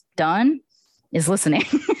things done is listening.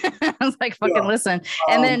 I was like, fucking listen.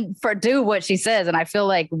 And then do what she says. And I feel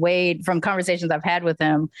like Wade, from conversations I've had with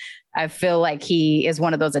him, I feel like he is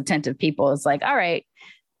one of those attentive people. It's like, all right,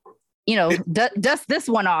 dust this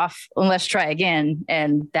one off and let's try again.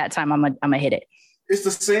 And that time I'm gonna hit it. It's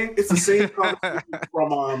the same conversation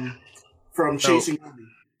from Chasing Amy.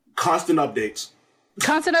 Constant updates.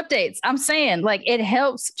 I'm saying like it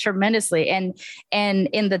helps tremendously. And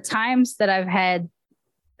in the times that I've had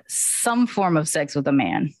some form of sex with a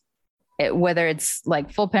man, whether it's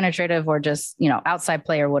like full penetrative or just, outside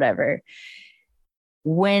play or whatever,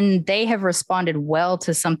 when they have responded well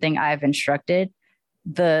to something I've instructed,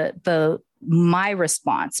 my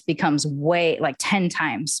response becomes way like 10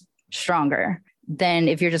 times stronger than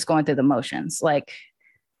if you're just going through the motions. Like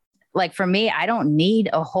for me, I don't need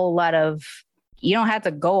a whole lot of, you don't have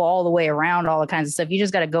to go all the way around all the kinds of stuff. You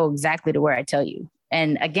just got to go exactly to where I tell you.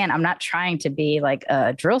 And again, I'm not trying to be like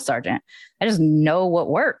a drill sergeant. I just know what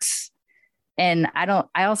works. And I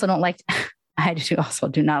also don't like, I also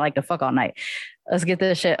do not like to fuck all night. Let's get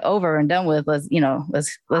this shit over and done with. Let's get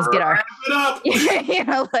our,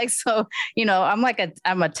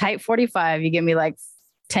 I'm a tight 45. You give me like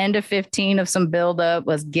 10 to 15 of some build up.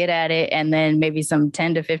 Let's get at it. And then maybe some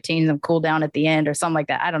 10 to 15 of cool down at the end or something like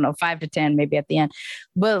that. I don't know, 5 to 10 maybe at the end.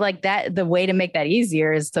 But like that, the way to make that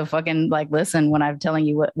easier is to fucking like listen when I'm telling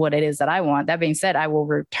you what it is that I want. That being said, I will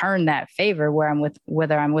return that favor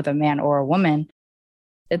whether I'm with a man or a woman.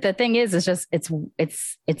 The thing is, it's just,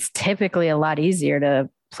 it's typically a lot easier to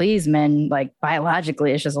please men. Like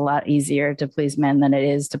biologically, it's just a lot easier to please men than it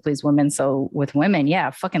is to please women. So with women,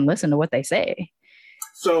 yeah, fucking listen to what they say.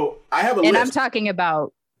 So I have a and list. I'm talking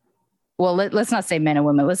about, well, let's not say men and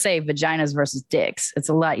women. Let's say vaginas versus dicks. It's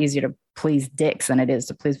a lot easier to please dicks than it is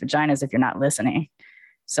to please vaginas if you're not listening.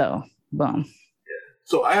 So, boom.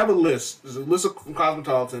 So I have a list. There's a list from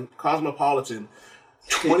Cosmopolitan,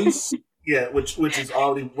 20. Yeah, which is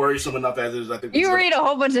already worrisome enough as it is. I think you read a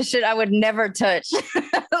whole bunch of shit I would never touch.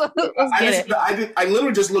 I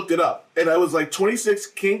literally just looked it up, and I was like 26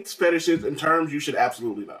 kinks, fetishes, and terms you should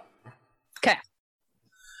absolutely know. Okay.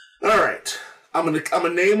 All right, I'm gonna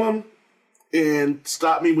name them, and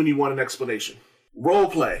stop me when you want an explanation. Role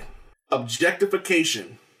play,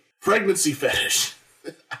 objectification, pregnancy fetish.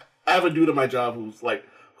 I have a dude at my job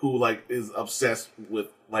who is obsessed with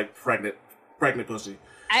like pregnant pussy.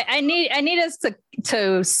 I need us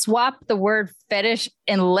to swap the word fetish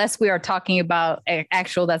unless we are talking about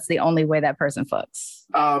actual. That's the only way that person fucks.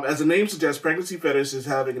 As the name suggests, pregnancy fetish is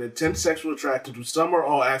having an intense sexual attraction to some or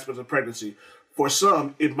all aspects of pregnancy. For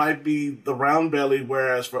some, it might be the round belly,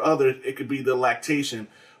 whereas for others, it could be the lactation.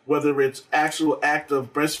 Whether it's actual act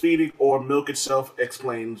of breastfeeding or milk itself,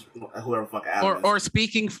 explains whoever fuck Adam is. Or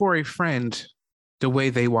speaking for a friend, the way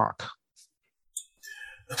they walk.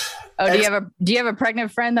 Oh, do you have a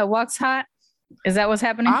pregnant friend that walks hot? Is that what's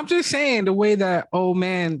happening? I'm just saying the way that old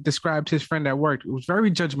man described his friend at work, it was very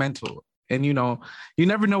judgmental. and you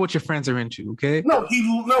never know what your friends are into. Okay. No,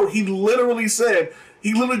 he literally said,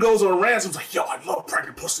 he literally goes on rants. He's like, yo, I love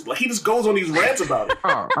pregnant pussy. Like, he just goes on these rants about it.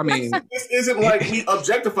 Oh, I mean, this isn't like we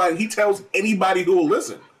objectifying. He tells anybody who will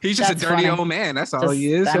listen. He's just That's a dirty funny. old man. That's all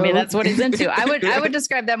he is. I mean, that's what he's into. I would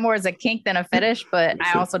describe that more as a kink than a fetish, but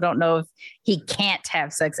I also don't know if he can't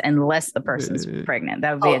have sex unless the person's pregnant.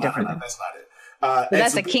 That would be a different thing. That's not it. But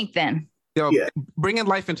that's a kink then. Yo, Yeah. bringing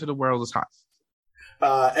life into the world is hot.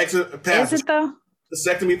 Is it though?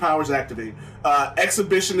 Vasectomy powers activate.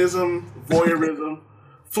 Exhibitionism, voyeurism,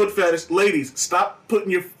 foot fetish. Ladies, stop putting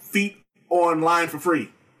your feet online for free.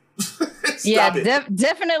 Yeah,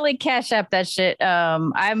 definitely cash app that shit.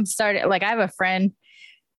 I'm started like I have a friend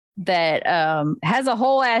that has a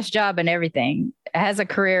whole ass job and everything, has a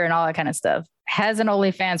career and all that kind of stuff, has an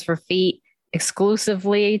OnlyFans for feet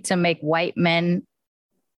exclusively to make white men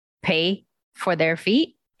pay for their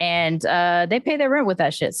feet, and they pay their rent with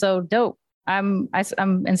that shit. So dope. I'm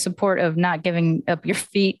in support of not giving up your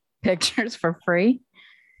feet pictures for free,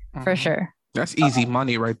 for sure. That's easy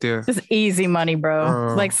money right there. It's easy money,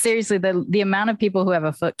 bro. Like seriously, the amount of people who have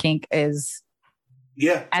a foot kink is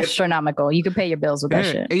astronomical. You can pay your bills with that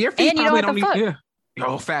shit. And your feet and you don't probably have to don't fuck. need,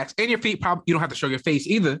 yo, facts. And your feet probably, you don't have to show your face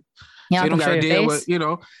either. You So you don't don't got to have to show deal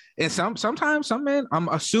your with, and sometimes some men, I'm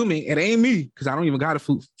assuming it ain't me because I don't even got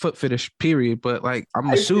a foot fetish, period. But like, I'm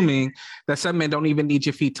assuming that some men don't even need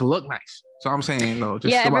your feet to look nice. So I'm saying, no,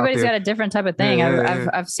 just yeah, go out everybody's there. got a different type of thing. Yeah.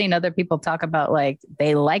 I've seen other people talk about like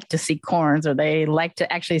they like to see corns or they like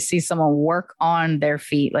to actually see someone work on their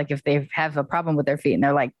feet. Like if they have a problem with their feet and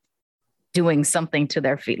they're like doing something to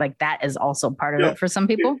their feet, like that is also part of it for some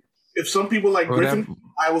people. If some people like Griffin,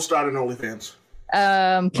 I will start an OnlyFans.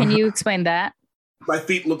 Can you explain that? My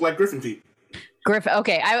feet look like Griffin feet. Griffin.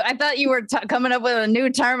 Okay, I thought you were coming up with a new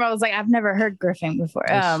term. I was like, I've never heard Griffin before.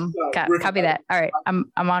 Copy that. All right,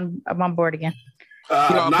 I'm on board again.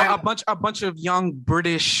 A bunch of young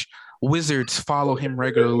British wizards follow him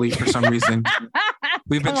regularly for some reason.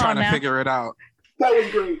 We've been trying to figure it out. That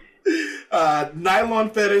was great. Nylon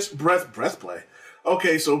fetish, breath play.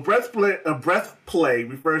 Okay, so breath play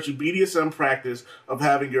refers to BDSM practice of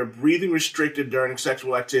having your breathing restricted during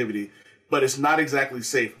sexual activity, but it's not exactly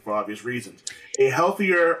safe for obvious reasons. A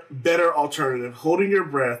healthier, better alternative, holding your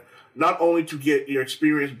breath, not only to get your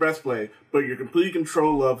experienced breath play, but your complete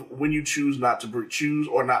control of when you choose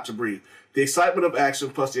or not to breathe. The excitement of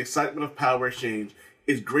action plus the excitement of power exchange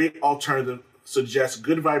is great alternative, suggests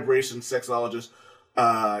good vibration sexologist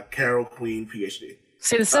Carol Queen, PhD.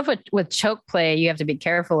 See, the stuff with choke play you have to be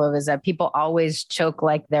careful of is that people always choke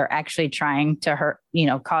like they're actually trying to hurt,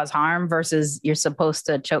 cause harm, versus you're supposed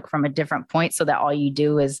to choke from a different point so that all you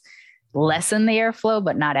do is lessen the airflow,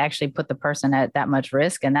 but not actually put the person at that much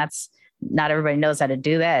risk. And that's not everybody knows how to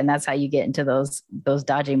do that. And that's how you get into those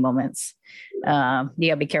dodgy moments. You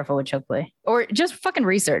gotta be careful with choke play, or just fucking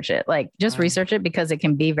research it. Like just research it because it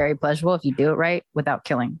can be very pleasurable if you do it right without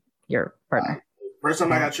killing your partner. First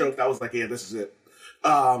time I got choked, I was like, yeah, this is it.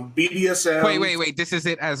 BDSM. Wait. This is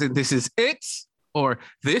it, as in this is it, or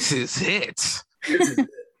this is it.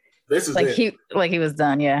 This is like it. he was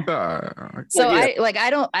done. Yeah. So yeah. I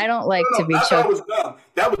don't like to be choked. Was done.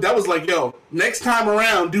 That was like, yo, next time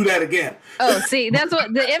around, do that again. Oh, see, that's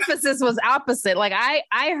what the emphasis was opposite. Like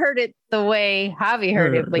I heard it the way Javi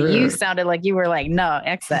heard it, but you sounded like you were like, no,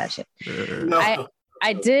 X that shit. No.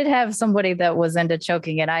 I did have somebody that was into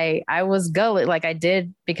choking, and I was gullet, like I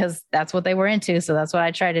did because that's what they were into. So that's what I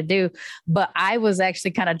tried to do. But I was actually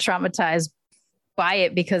kind of traumatized by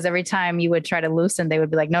it because every time you would try to loosen, they would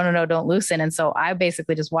be like, no, don't loosen. And so I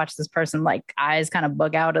basically just watched this person like eyes kind of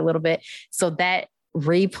bug out a little bit. So that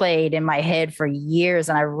replayed in my head for years,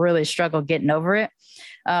 and I really struggled getting over it.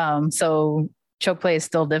 So choke play is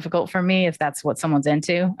still difficult for me if that's what someone's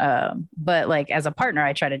into. But like as a partner,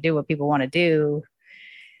 I try to do what people want to do.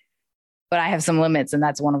 But I have some limits, and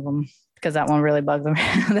that's one of them because that one really bugs me.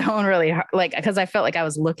 That one really because I felt like I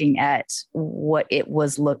was looking at what it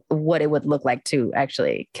would look like to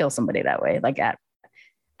actually kill somebody that way. Like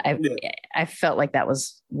I felt like that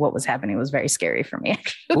was what was happening. It was very scary for me.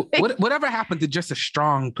 Actually. Whatever happened to just a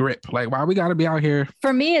strong grip? Like why we got to be out here?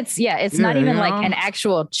 For me, it's not even like an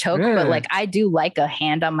actual choke, but like I do like a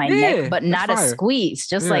hand on my neck, but not a squeeze.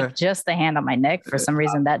 Just like just the hand on my neck. For some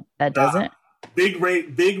reason that doesn't. Big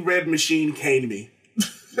red machine came to me.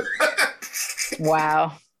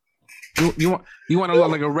 Wow. You want to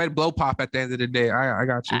look like a red blow pop at the end of the day. I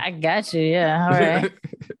got you. I got you. Yeah. All right.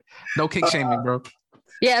 No kink shaming, bro.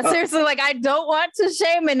 Yeah, seriously. Like I don't want to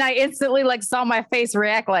shame, and I instantly like saw my face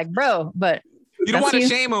react like, bro. But You don't want to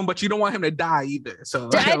shame him, but you don't want him to die either. So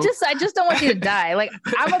I just don't want you to die. Like,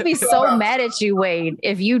 I'm gonna be so mad at you, Wade,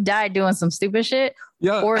 if you die doing some stupid shit,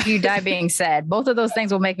 or if you die being sad. Both of those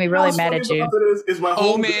things will make me really mad at you. Is my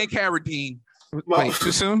old man Carradine. Wait,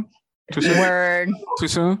 too soon? Too soon? Word. Too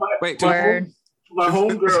soon? Wait, Word. My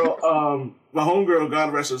homegirl,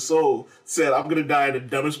 God rest her soul, said, I'm gonna die in the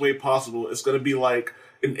dumbest way possible. It's gonna be like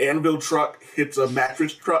an anvil truck hits a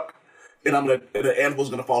mattress truck, and the anvil's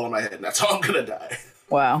gonna fall on my head, and that's how I'm gonna die.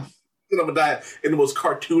 Wow. And I'm gonna die in the most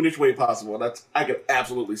cartoonish way possible. I can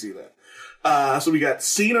absolutely see that. So we got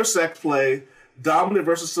scene or sex play, dominant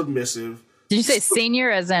versus submissive. Did you say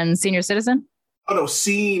senior as in senior citizen? Oh no,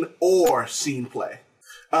 scene or scene play.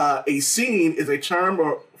 A scene is a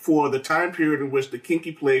term for the time period in which the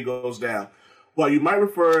kinky play goes down. While you might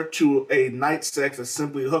refer to a night sex as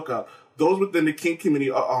simply a hookup, those within the kink community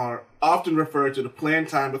are often referred to the planned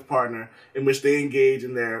time with partner in which they engage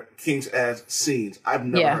in their kinks as scenes. I've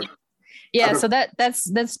never heard of it. Yeah, so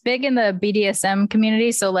that's big in the BDSM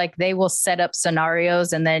community. So like they will set up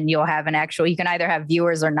scenarios and then you'll have you can either have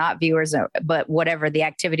viewers or not viewers, but whatever the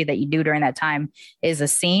activity that you do during that time is a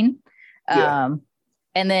scene. Yeah.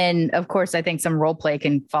 And then of course, I think some role play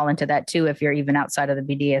can fall into that too, if you're even outside of the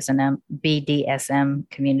BDSM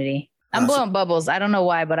community. I'm blowing bubbles. I don't know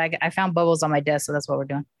why, but I found bubbles on my desk. So that's what we're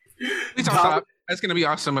doing. Please don't stop. That's going to be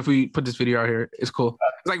awesome if we put this video out here. It's cool.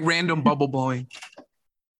 It's like random bubble blowing.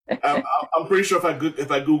 I'm pretty sure if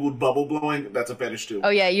I Googled bubble blowing, that's a fetish too. Oh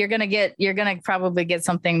yeah, you're gonna probably get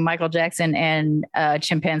something Michael Jackson and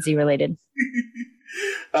chimpanzee related.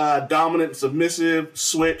 Dominant, submissive,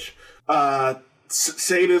 switch,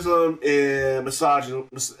 sadism, and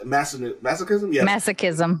masochism. Yeah,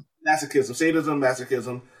 masochism, sadism,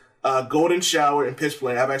 masochism. Golden shower and piss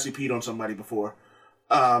play. I've actually peed on somebody before.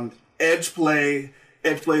 Edge play.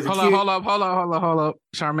 Hold up.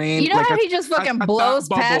 Charmaine. You know how he just fucking blows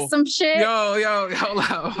past some shit? Yo, hold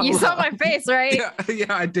up. You saw my face, right? Yeah,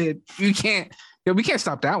 I did. We can't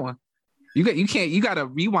stop that one. You gotta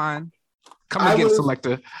rewind. Come and get a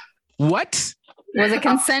selector. What? Was it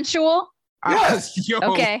consensual? Yes.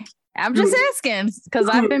 Okay. I'm just asking because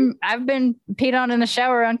I've been peed on in the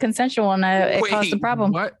shower unconsensual and it caused a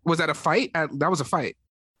problem. What was that? A fight? That was a fight.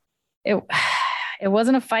 It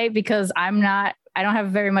wasn't a fight because I don't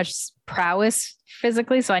have very much prowess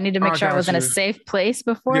physically, so I need to make sure I was in a safe place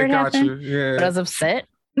before it happened. Yeah. But I was upset.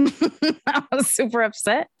 I was super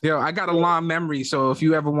upset. Yo, I got a long memory, so if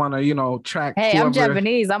you ever want to, track. Hey, I'm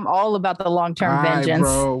Japanese. I'm all about the long-term vengeance.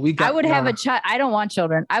 Bro, I would have a child. I don't want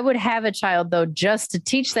children. I would have a child though, just to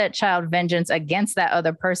teach that child vengeance against that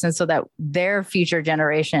other person, so that their future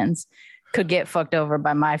generations could get fucked over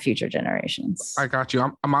by my future generations. I got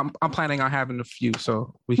you. I'm planning on having a few,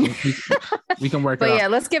 so we can work. But it yeah,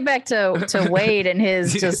 out. let's get back to Wade and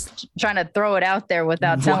his just trying to throw it out there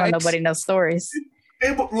without telling nobody no stories.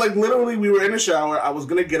 Like literally, we were in the shower. I was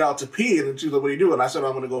gonna get out to pee, and she was like, "What are you doing?" I said,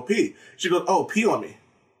 "I'm gonna go pee." She goes, "Oh, pee on me."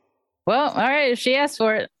 Well, all right. If she asked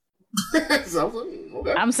for it, so I was like,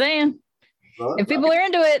 okay. I'm saying if people are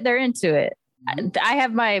into it, they're into it. I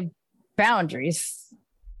have my boundaries.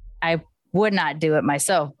 I would not do it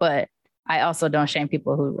myself, but I also don't shame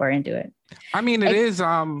people who are into it. I mean, it is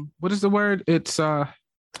what is the word? It's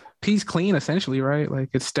pee's clean essentially, right? Like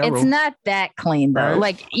it's sterile. It's not that clean though. Right?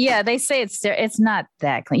 Like, yeah, they say it's not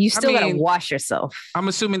that clean. You still gotta wash yourself. I'm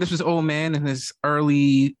assuming this was old man in his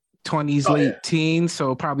early 20s, late teens,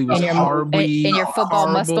 so probably was horribly in your football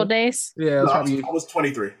muscle days. Yeah, I was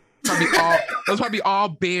 23. It was probably all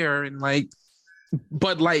beer and like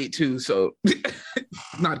Bud Light too, so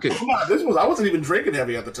not good. Come on, I wasn't even drinking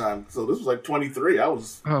heavy at the time, so this was like 23. I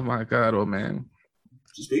was. Oh my god, old man.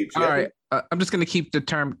 All right, I'm just gonna keep the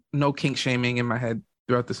term "no kink shaming" in my head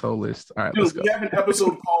throughout this whole list. All right, dude, let's go. We have an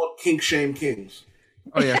episode called "Kink Shame Kings."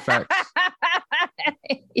 Oh yeah, facts.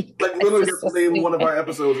 Like literally, the name of one of our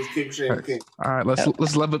episodes is "Kink Shame Kings." All right,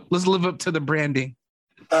 let's live up to the branding.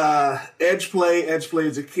 Edge play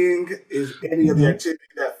is a king. Is any of the activity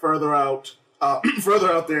that further out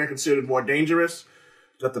there and considered more dangerous.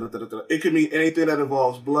 It could mean anything that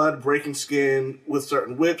involves blood, breaking skin with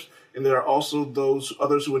certain whips, and there are also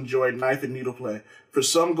others who enjoy knife and needle play. For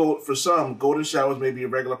some, golden showers may be a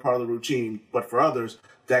regular part of the routine, but for others,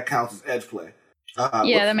 that counts as edge play.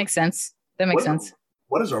 That makes sense.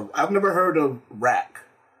 What is I've never heard of rack.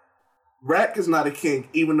 Rack is not a kink,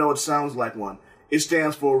 even though it sounds like one. It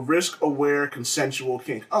stands for risk-aware consensual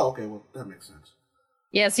kink. Oh, okay, well that makes sense.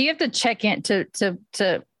 Yeah, so you have to check in to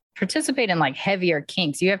participate in like heavier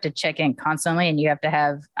kinks. You have to check in constantly, and you have to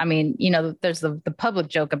have. I mean, there's the public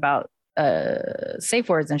joke about safe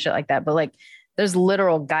words and shit like that, but like there's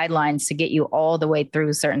literal guidelines to get you all the way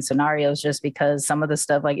through certain scenarios, just because some of the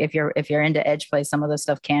stuff, like if you're into edge play, some of the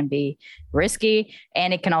stuff can be risky,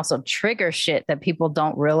 and it can also trigger shit that people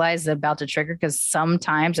don't realize they're about to trigger, because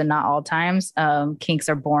sometimes, and not all times, kinks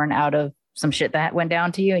are born out of some shit that went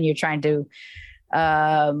down to you, and you're trying to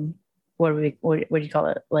what do you call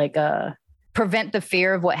it, like prevent the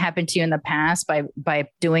fear of what happened to you in the past by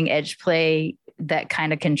doing edge play that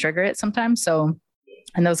kind of can trigger it sometimes. So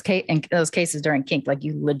in those cases during kink, like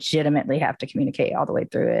you legitimately have to communicate all the way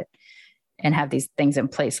through it and have these things in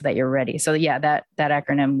place so that you're ready. So yeah, that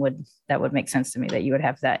acronym would make sense to me, that you would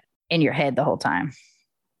have that in your head the whole time.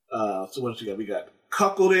 So what else we got? We got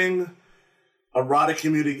cuckolding, erotic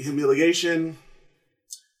humiliation,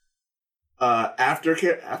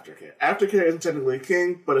 aftercare. Aftercare isn't technically a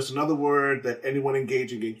kink, but it's another word that anyone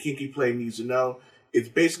engaging in kinky play needs to know. It's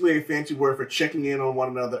basically a fancy word for checking in on one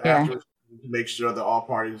another after, to make sure that all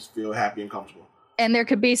parties feel happy and comfortable. And there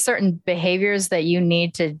could be certain behaviors that you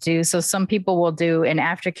need to do. So some people will do in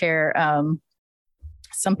aftercare,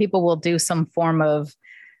 some people will do some form of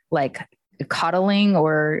like coddling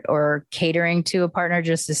or catering to a partner,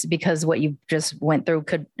 just because what you just went through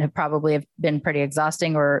could have probably have been pretty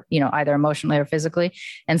exhausting, or, you know, either emotionally or physically.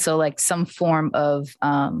 And so like some form of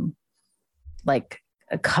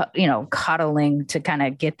coddling to kind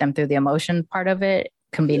of get them through the emotion part of it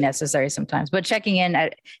can be necessary sometimes. But checking in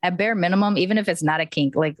at bare minimum, even if it's not a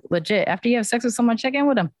kink, like legit, after you have sex with someone, check in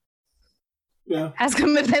with them. Yeah. Ask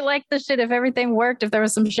them if they like the shit, if everything worked, if there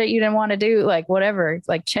was some shit you didn't want to do, like whatever.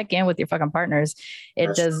 Like check in with your fucking partners.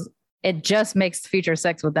 It just makes future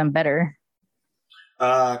sex with them better.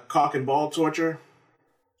 Cock and ball torture.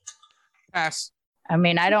 Pass. I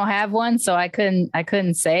mean, I don't have one, so I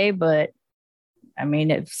couldn't say, but I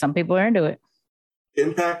mean, if some people are into it.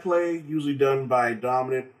 Impact play, usually done by a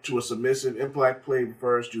dominant to a submissive. Impact play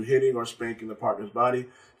refers to hitting or spanking the partner's body.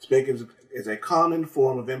 Spanking is a common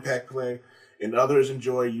form of impact play, and others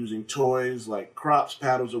enjoy using toys like crops,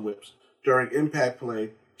 paddles, or whips. During impact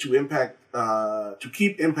play, to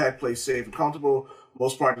keep impact play safe and comfortable,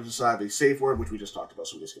 most partners decide a safe word, which we just talked about,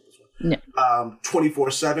 so we just skip this one. Yeah.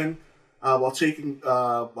 24/7.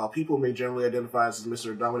 While people may generally identify as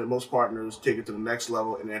submissive or dominant, most partners take it to the next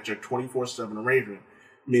level and enter 24/7 arrangement,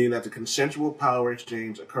 meaning that the consensual power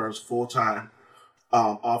exchange occurs full time,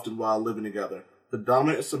 often while living together. The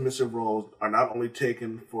dominant and submissive roles are not only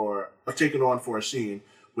taken on for a scene,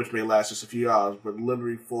 which may last just a few hours, but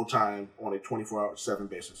literally full time on a 24/7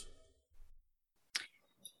 basis.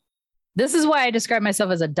 This is why I describe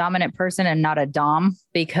myself as a dominant person and not a dom,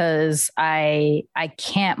 because I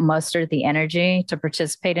can't muster the energy to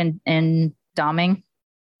participate in doming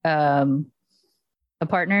a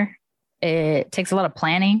partner. It takes a lot of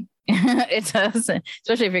planning. It does,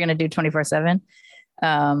 especially if you're going to do 24/7.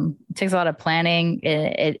 It takes a lot of planning.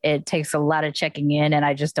 It takes a lot of checking in, and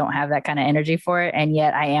I just don't have that kind of energy for it. And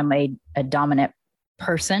yet I am a dominant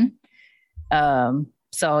person.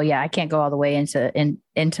 So yeah, I can't go all the way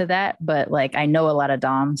into that, but like I know a lot of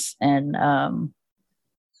doms, and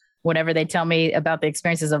whenever they tell me about the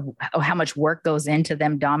experiences of how much work goes into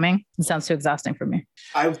them doming, it sounds too exhausting for me.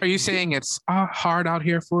 Are you saying it's hard out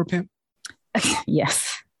here for a pimp?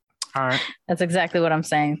 Yes. All right. That's exactly what I'm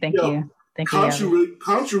saying. Thank you. Thank you.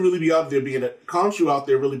 Can't you really be out there being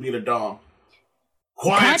a dom?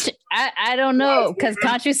 Quiet. I don't know, because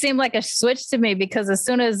Conchu seemed like a switch to me, because as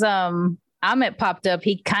soon as Amit popped up,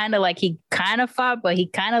 he kind of fought, but he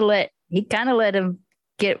kind of let him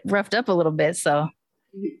get roughed up a little bit. So,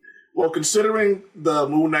 well, considering the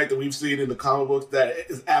Moon Knight that we've seen in the comic books, that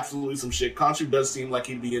is absolutely some shit. Khonshu does seem like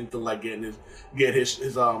he'd be into like getting his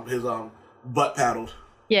butt paddled.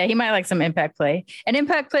 Yeah, he might like some impact play. And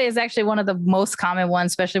impact play is actually one of the most common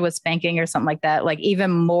ones, especially with spanking or something like that. Like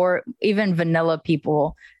even vanilla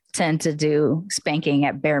people tend to do spanking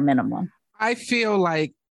at bare minimum. I feel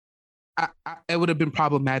like it would have been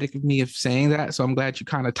problematic of me of saying that. So I'm glad you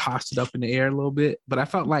kind of tossed it up in the air a little bit. But I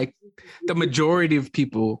felt like the majority of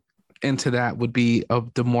people into that would be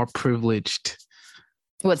of the more privileged.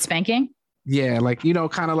 What, spanking? Yeah, like, you know,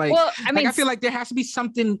 kind of like, well, I mean, like, I feel like there has to be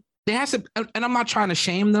something. There has to, and I'm not trying to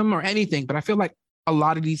shame them or anything, but I feel like a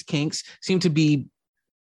lot of these kinks seem to be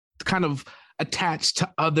kind of attached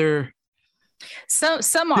to other.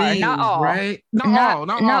 Some are, things, not all, right?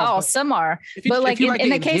 Not all. Some are, but like in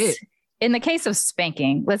the case of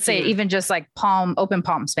spanking, let's say even just like open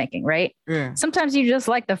palm spanking, right? Yeah. Sometimes you just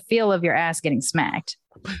like the feel of your ass getting smacked.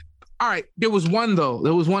 All right. There was one though.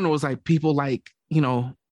 There was one that was like people like, you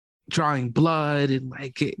know, drawing blood and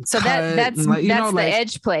like getting so cut that's like, the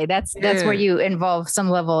edge play. That's where you involve some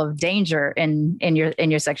level of danger in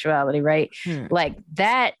your sexuality, right? Yeah. Like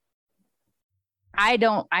that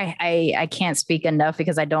I can't speak enough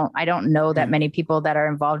because I don't know that many people that are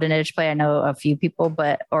involved in edge play. I know a few people,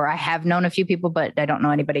 or I have known a few people, but I don't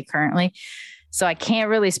know anybody currently. So I can't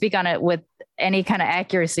really speak on it with any kind of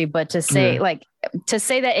accuracy, but to say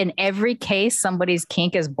that in every case, somebody's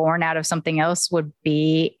kink is born out of something else would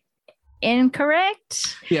be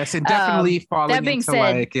incorrect. Yes, it definitely falling that being into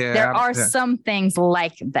said, like, there are some things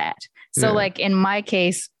like that. So like in my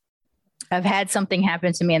case, I've had something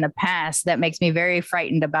happen to me in the past that makes me very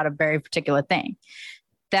frightened about a very particular thing.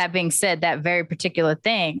 That being said, that very particular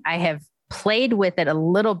thing, I have played with it a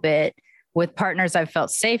little bit with partners I've felt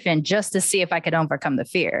safe in just to see if I could overcome the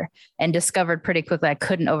fear, and discovered pretty quickly I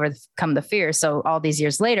couldn't overcome the fear. So all these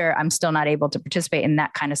years later, I'm still not able to participate in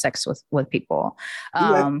that kind of sex with people. We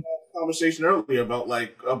had a conversation earlier about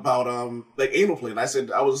anal play. And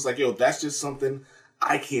I was just like, yo, that's just something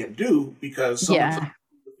I can't do because someone took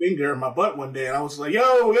the finger in my butt one day, and I was like,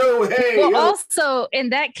 yo, hey. Well, also in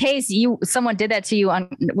that case, someone did that to you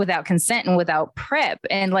without consent and without prep,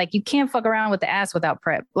 and like you can't fuck around with the ass without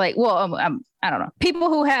prep. Like, well, I don't know. People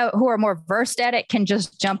who are more versed at it can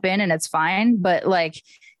just jump in and it's fine, but like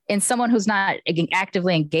in someone who's not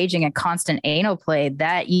actively engaging in constant anal play,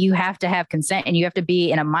 that you have to have consent and you have to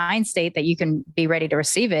be in a mind state that you can be ready to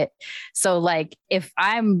receive it. So like if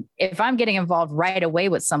I'm getting involved right away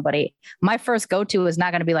with somebody, my first go-to is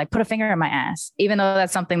not going to be like, put a finger in my ass, even though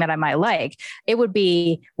that's something that I might like. It would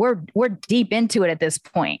be, we're deep into it at this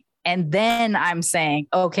point. And then I'm saying,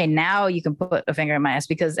 okay, now you can put a finger in my ass,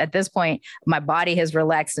 because at this point, my body has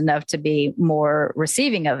relaxed enough to be more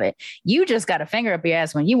receiving of it. You just got a finger up your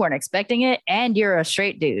ass when you weren't expecting it, and you're a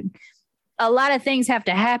straight dude. A lot of things have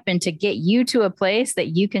to happen to get you to a place that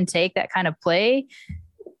you can take that kind of play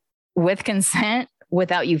with consent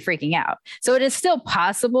without you freaking out. So it is still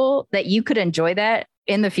possible that you could enjoy that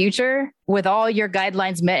in the future with all your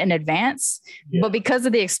guidelines met in advance. Yeah. But because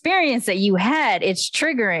of the experience that you had, it's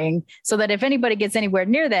triggering so that if anybody gets anywhere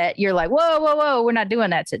near that, you're like, whoa, we're not doing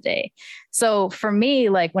that today. So for me,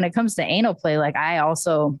 like when it comes to anal play, like I'm as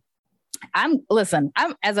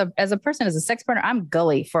a person, as a sex partner, I'm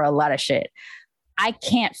gully for a lot of shit. I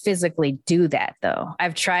can't physically do that though.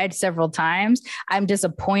 I've tried several times. I'm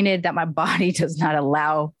disappointed that my body does not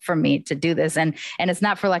allow for me to do this. And it's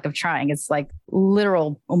not for lack of trying. It's like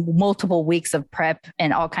literal multiple weeks of prep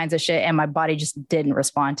and all kinds of shit. And my body just didn't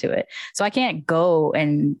respond to it. So I can't go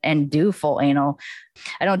and do full anal.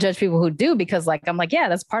 I don't judge people who do, because like, I'm like, yeah,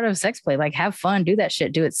 that's part of sex play. Like have fun, do that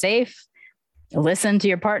shit, do it safe. Listen to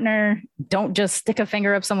your partner. Don't just stick a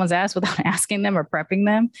finger up someone's ass without asking them or prepping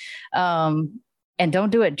them. And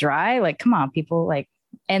don't do it dry. Like, come on, people. Like,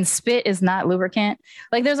 and spit is not lubricant.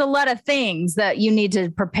 Like, there's a lot of things that you need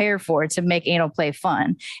to prepare for to make anal play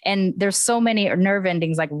fun. And there's so many nerve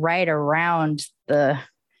endings, like right around the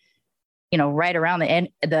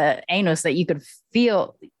anus that you could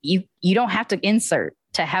feel. You don't have to insert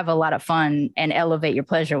to have a lot of fun and elevate your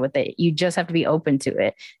pleasure with it. You just have to be open to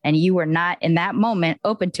it. And you were not in that moment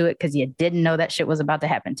open to it because you didn't know that shit was about to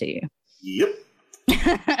happen to you. Yep.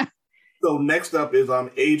 So next up is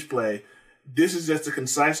age play. This is just a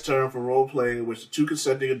concise term for role playing in which the two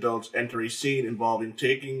consenting adults enter a scene involving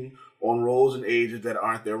taking on roles and ages that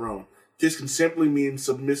aren't their own. This can simply mean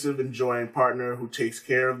submissive, enjoying partner who takes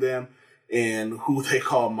care of them and who they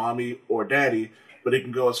call mommy or daddy, but it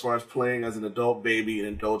can go as far as playing as an adult baby and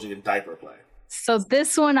indulging in diaper play. So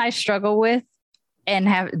this one I struggle with.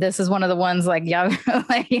 And this is one of the ones like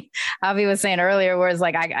Avi was saying earlier, where it's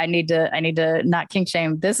like I need to not kink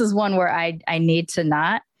shame. This is one where I need to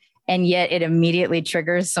not, and yet it immediately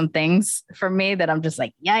triggers some things for me that I'm just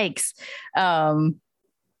like, yikes. I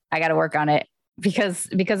got to work on it because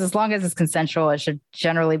as long as it's consensual, it should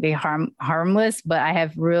generally be harmless. But I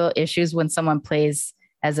have real issues when someone plays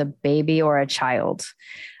as a baby or a child.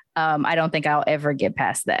 I don't think I'll ever get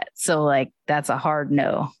past that. So like that's a hard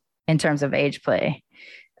no. In terms of age play.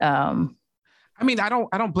 I mean, I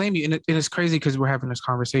don't blame you. And it's crazy because we're having this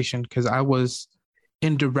conversation because I was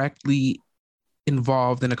indirectly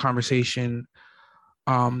involved in a conversation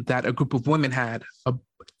that a group of women had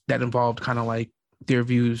that involved kind of like their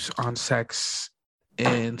views on sex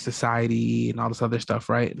and society and all this other stuff,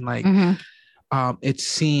 right? And like, it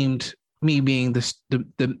seemed me being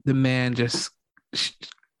the man just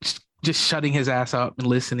shutting his ass up and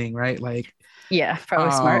listening, right? Like, yeah,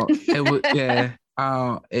 probably smart.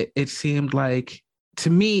 It seemed like to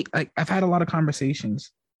me, like I've had a lot of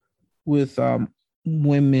conversations with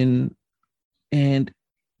women, and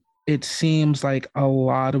it seems like a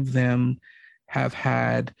lot of them have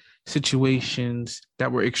had situations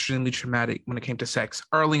that were extremely traumatic when it came to sex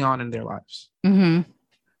early on in their lives.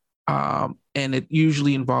 And it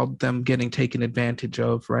usually involved them getting taken advantage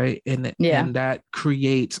of, right? And that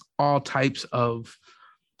creates all types of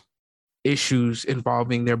issues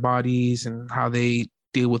involving their bodies and how they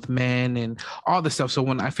deal with men and all this stuff. So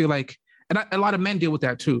when I feel like, a lot of men deal with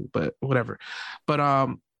that too, but whatever. But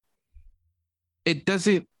it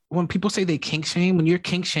doesn't, when people say they kink shame, when you're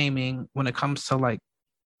kink shaming, when it comes to like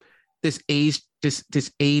this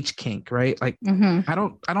age kink, right? Like, I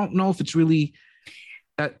don't know if it's really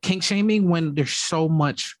kink shaming when there's so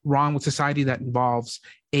much wrong with society that involves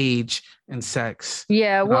age and sex.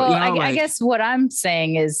 Yeah. Well, I guess what I'm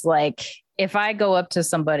saying is like, if I go up to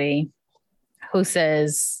somebody who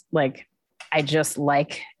says like, I just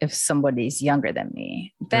like if somebody's younger than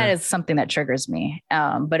me, that is something that triggers me.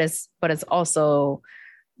 But it's also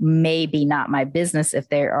maybe not my business if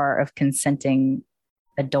they are of consenting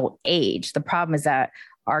adult age. The problem is that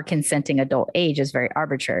our consenting adult age is very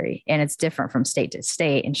arbitrary and it's different from state to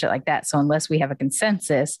state and shit like that. So unless we have a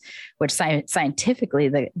consensus, which scientifically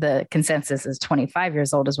the consensus is 25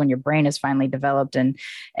 years old is when your brain is finally developed and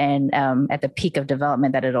at the peak of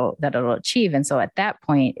development that it'll achieve. And so at that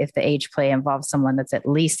point, if the age play involves someone that's at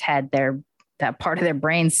least had that part of their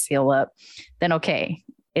brain seal up, then okay,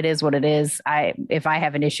 it is what it is. If I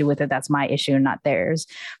have an issue with it, that's my issue, not theirs.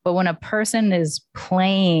 But when a person is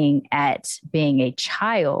playing at being a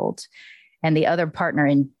child and the other partner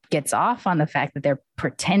gets off on the fact that they're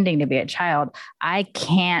pretending to be a child, I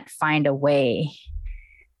can't find a way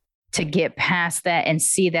to get past that and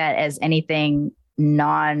see that as anything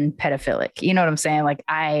non-pedophilic. You know what I'm saying? Like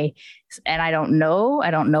I don't know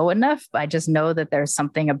enough, but I just know that there's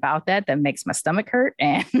something about that makes my stomach hurt.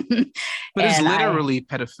 And but it's literally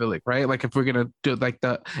pedophilic, right? Like if we're gonna do like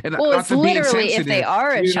it's literally if they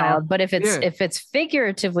are a child, but if it's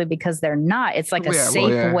figuratively because they're not, it's like a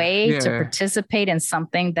safe way to participate in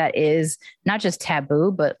something that is not just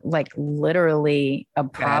taboo, but like literally a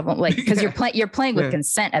problem. Like because you're playing with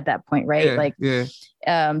consent at that point, right?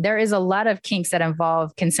 There is a lot of kinks that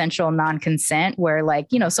involve consensual non-consent where like,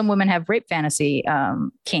 you know, some women have rape fantasy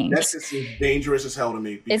kinks. That's just dangerous as hell to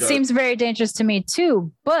me. It seems very dangerous to me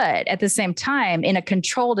too. But at the same time, in a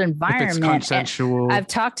controlled environment, I've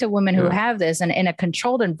talked to women who have this and in a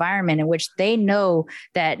controlled environment in which they know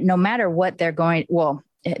that no matter what they're going,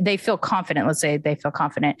 they feel confident. Let's say they feel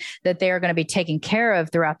confident that they are going to be taken care of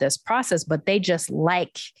throughout this process, but they just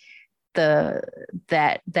like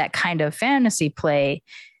that kind of fantasy play,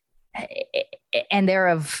 and they're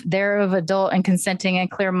of adult and consenting and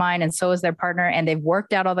clear mind, and so is their partner, and they've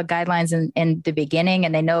worked out all the guidelines in the beginning,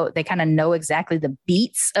 and they kind of know exactly the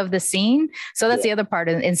beats of the scene. So that's the other part.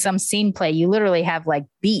 In some scene play, you literally have like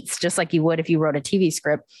beats, just like you would if you wrote a TV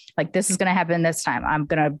script. Like this is going to happen this time. I'm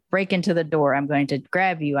going to break into the door. I'm going to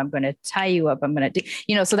grab you. I'm going to tie you up. I'm going to do,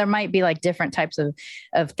 you know, so there might be like different types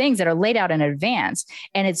of things that are laid out in advance.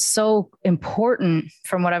 And it's so important,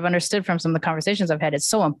 from what I've understood from some of the conversations I've had, it's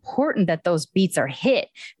so important that those beats are hit,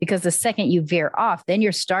 because the second you veer off, then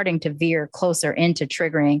you're starting to veer closer into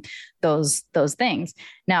triggering those things.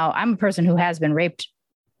 Now, I'm a person who has been raped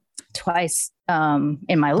twice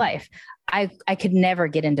in my life. I could never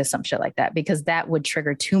get into some shit like that because that would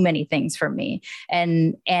trigger too many things for me.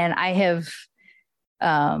 And I have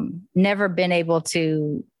never been able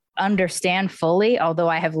to understand fully, although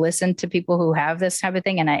I have listened to people who have this type of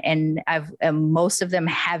thing, and most of them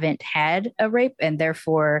haven't had a rape, and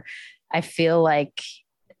therefore I feel like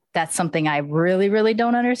that's something I really, really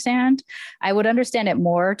don't understand. I would understand it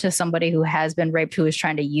more to somebody who has been raped, who is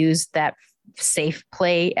trying to use that safe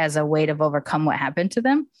play as a way to overcome what happened to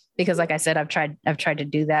them. Because like I said, I've tried to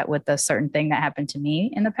do that with a certain thing that happened to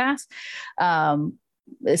me in the past.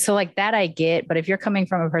 So like that I get, but if you're coming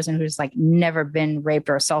from a person who's like never been raped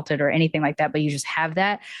or assaulted or anything like that, but you just have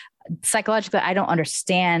that, psychologically, I don't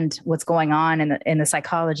understand what's going on in the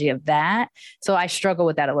psychology of that. So I struggle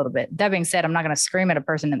with that a little bit. That being said, I'm not going to scream at a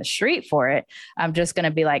person in the street for it. I'm just going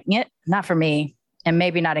to be like, yeah, not for me. And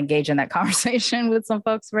maybe not engage in that conversation with some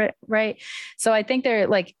folks, right? So I think they're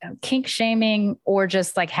like kink shaming or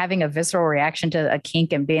just like having a visceral reaction to a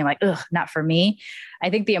kink and being like, ugh, not for me.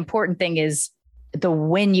 I think the important thing is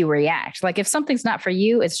when you react. Like if something's not for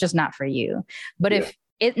you, it's just not for you. But if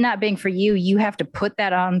it not being for you, you have to put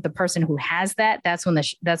that on the person who has that. That's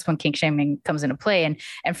when kink shaming comes into play.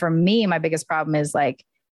 And for me, my biggest problem is like,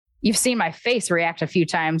 you've seen my face react a few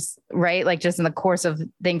times, right? Like just in the course of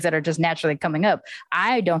things that are just naturally coming up.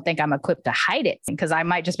 I don't think I'm equipped to hide it because I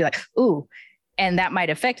might just be like, ooh, and that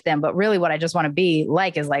might affect them. But really what I just want to be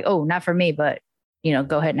like is like, oh, not for me, but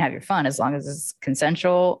go ahead and have your fun as long as it's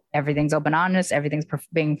consensual. Everything's open, honest. Everything's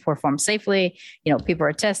being performed safely. People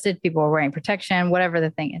are tested. People are wearing protection, whatever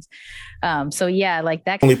the thing is. So yeah, like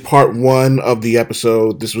that. Only part 1 of the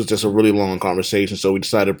episode. This was just a really long conversation, so we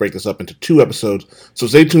decided to break this up into 2 episodes. So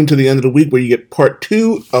stay tuned to the end of the week where you get part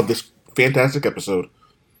 2 of this fantastic episode.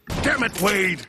 Damn it, Wade!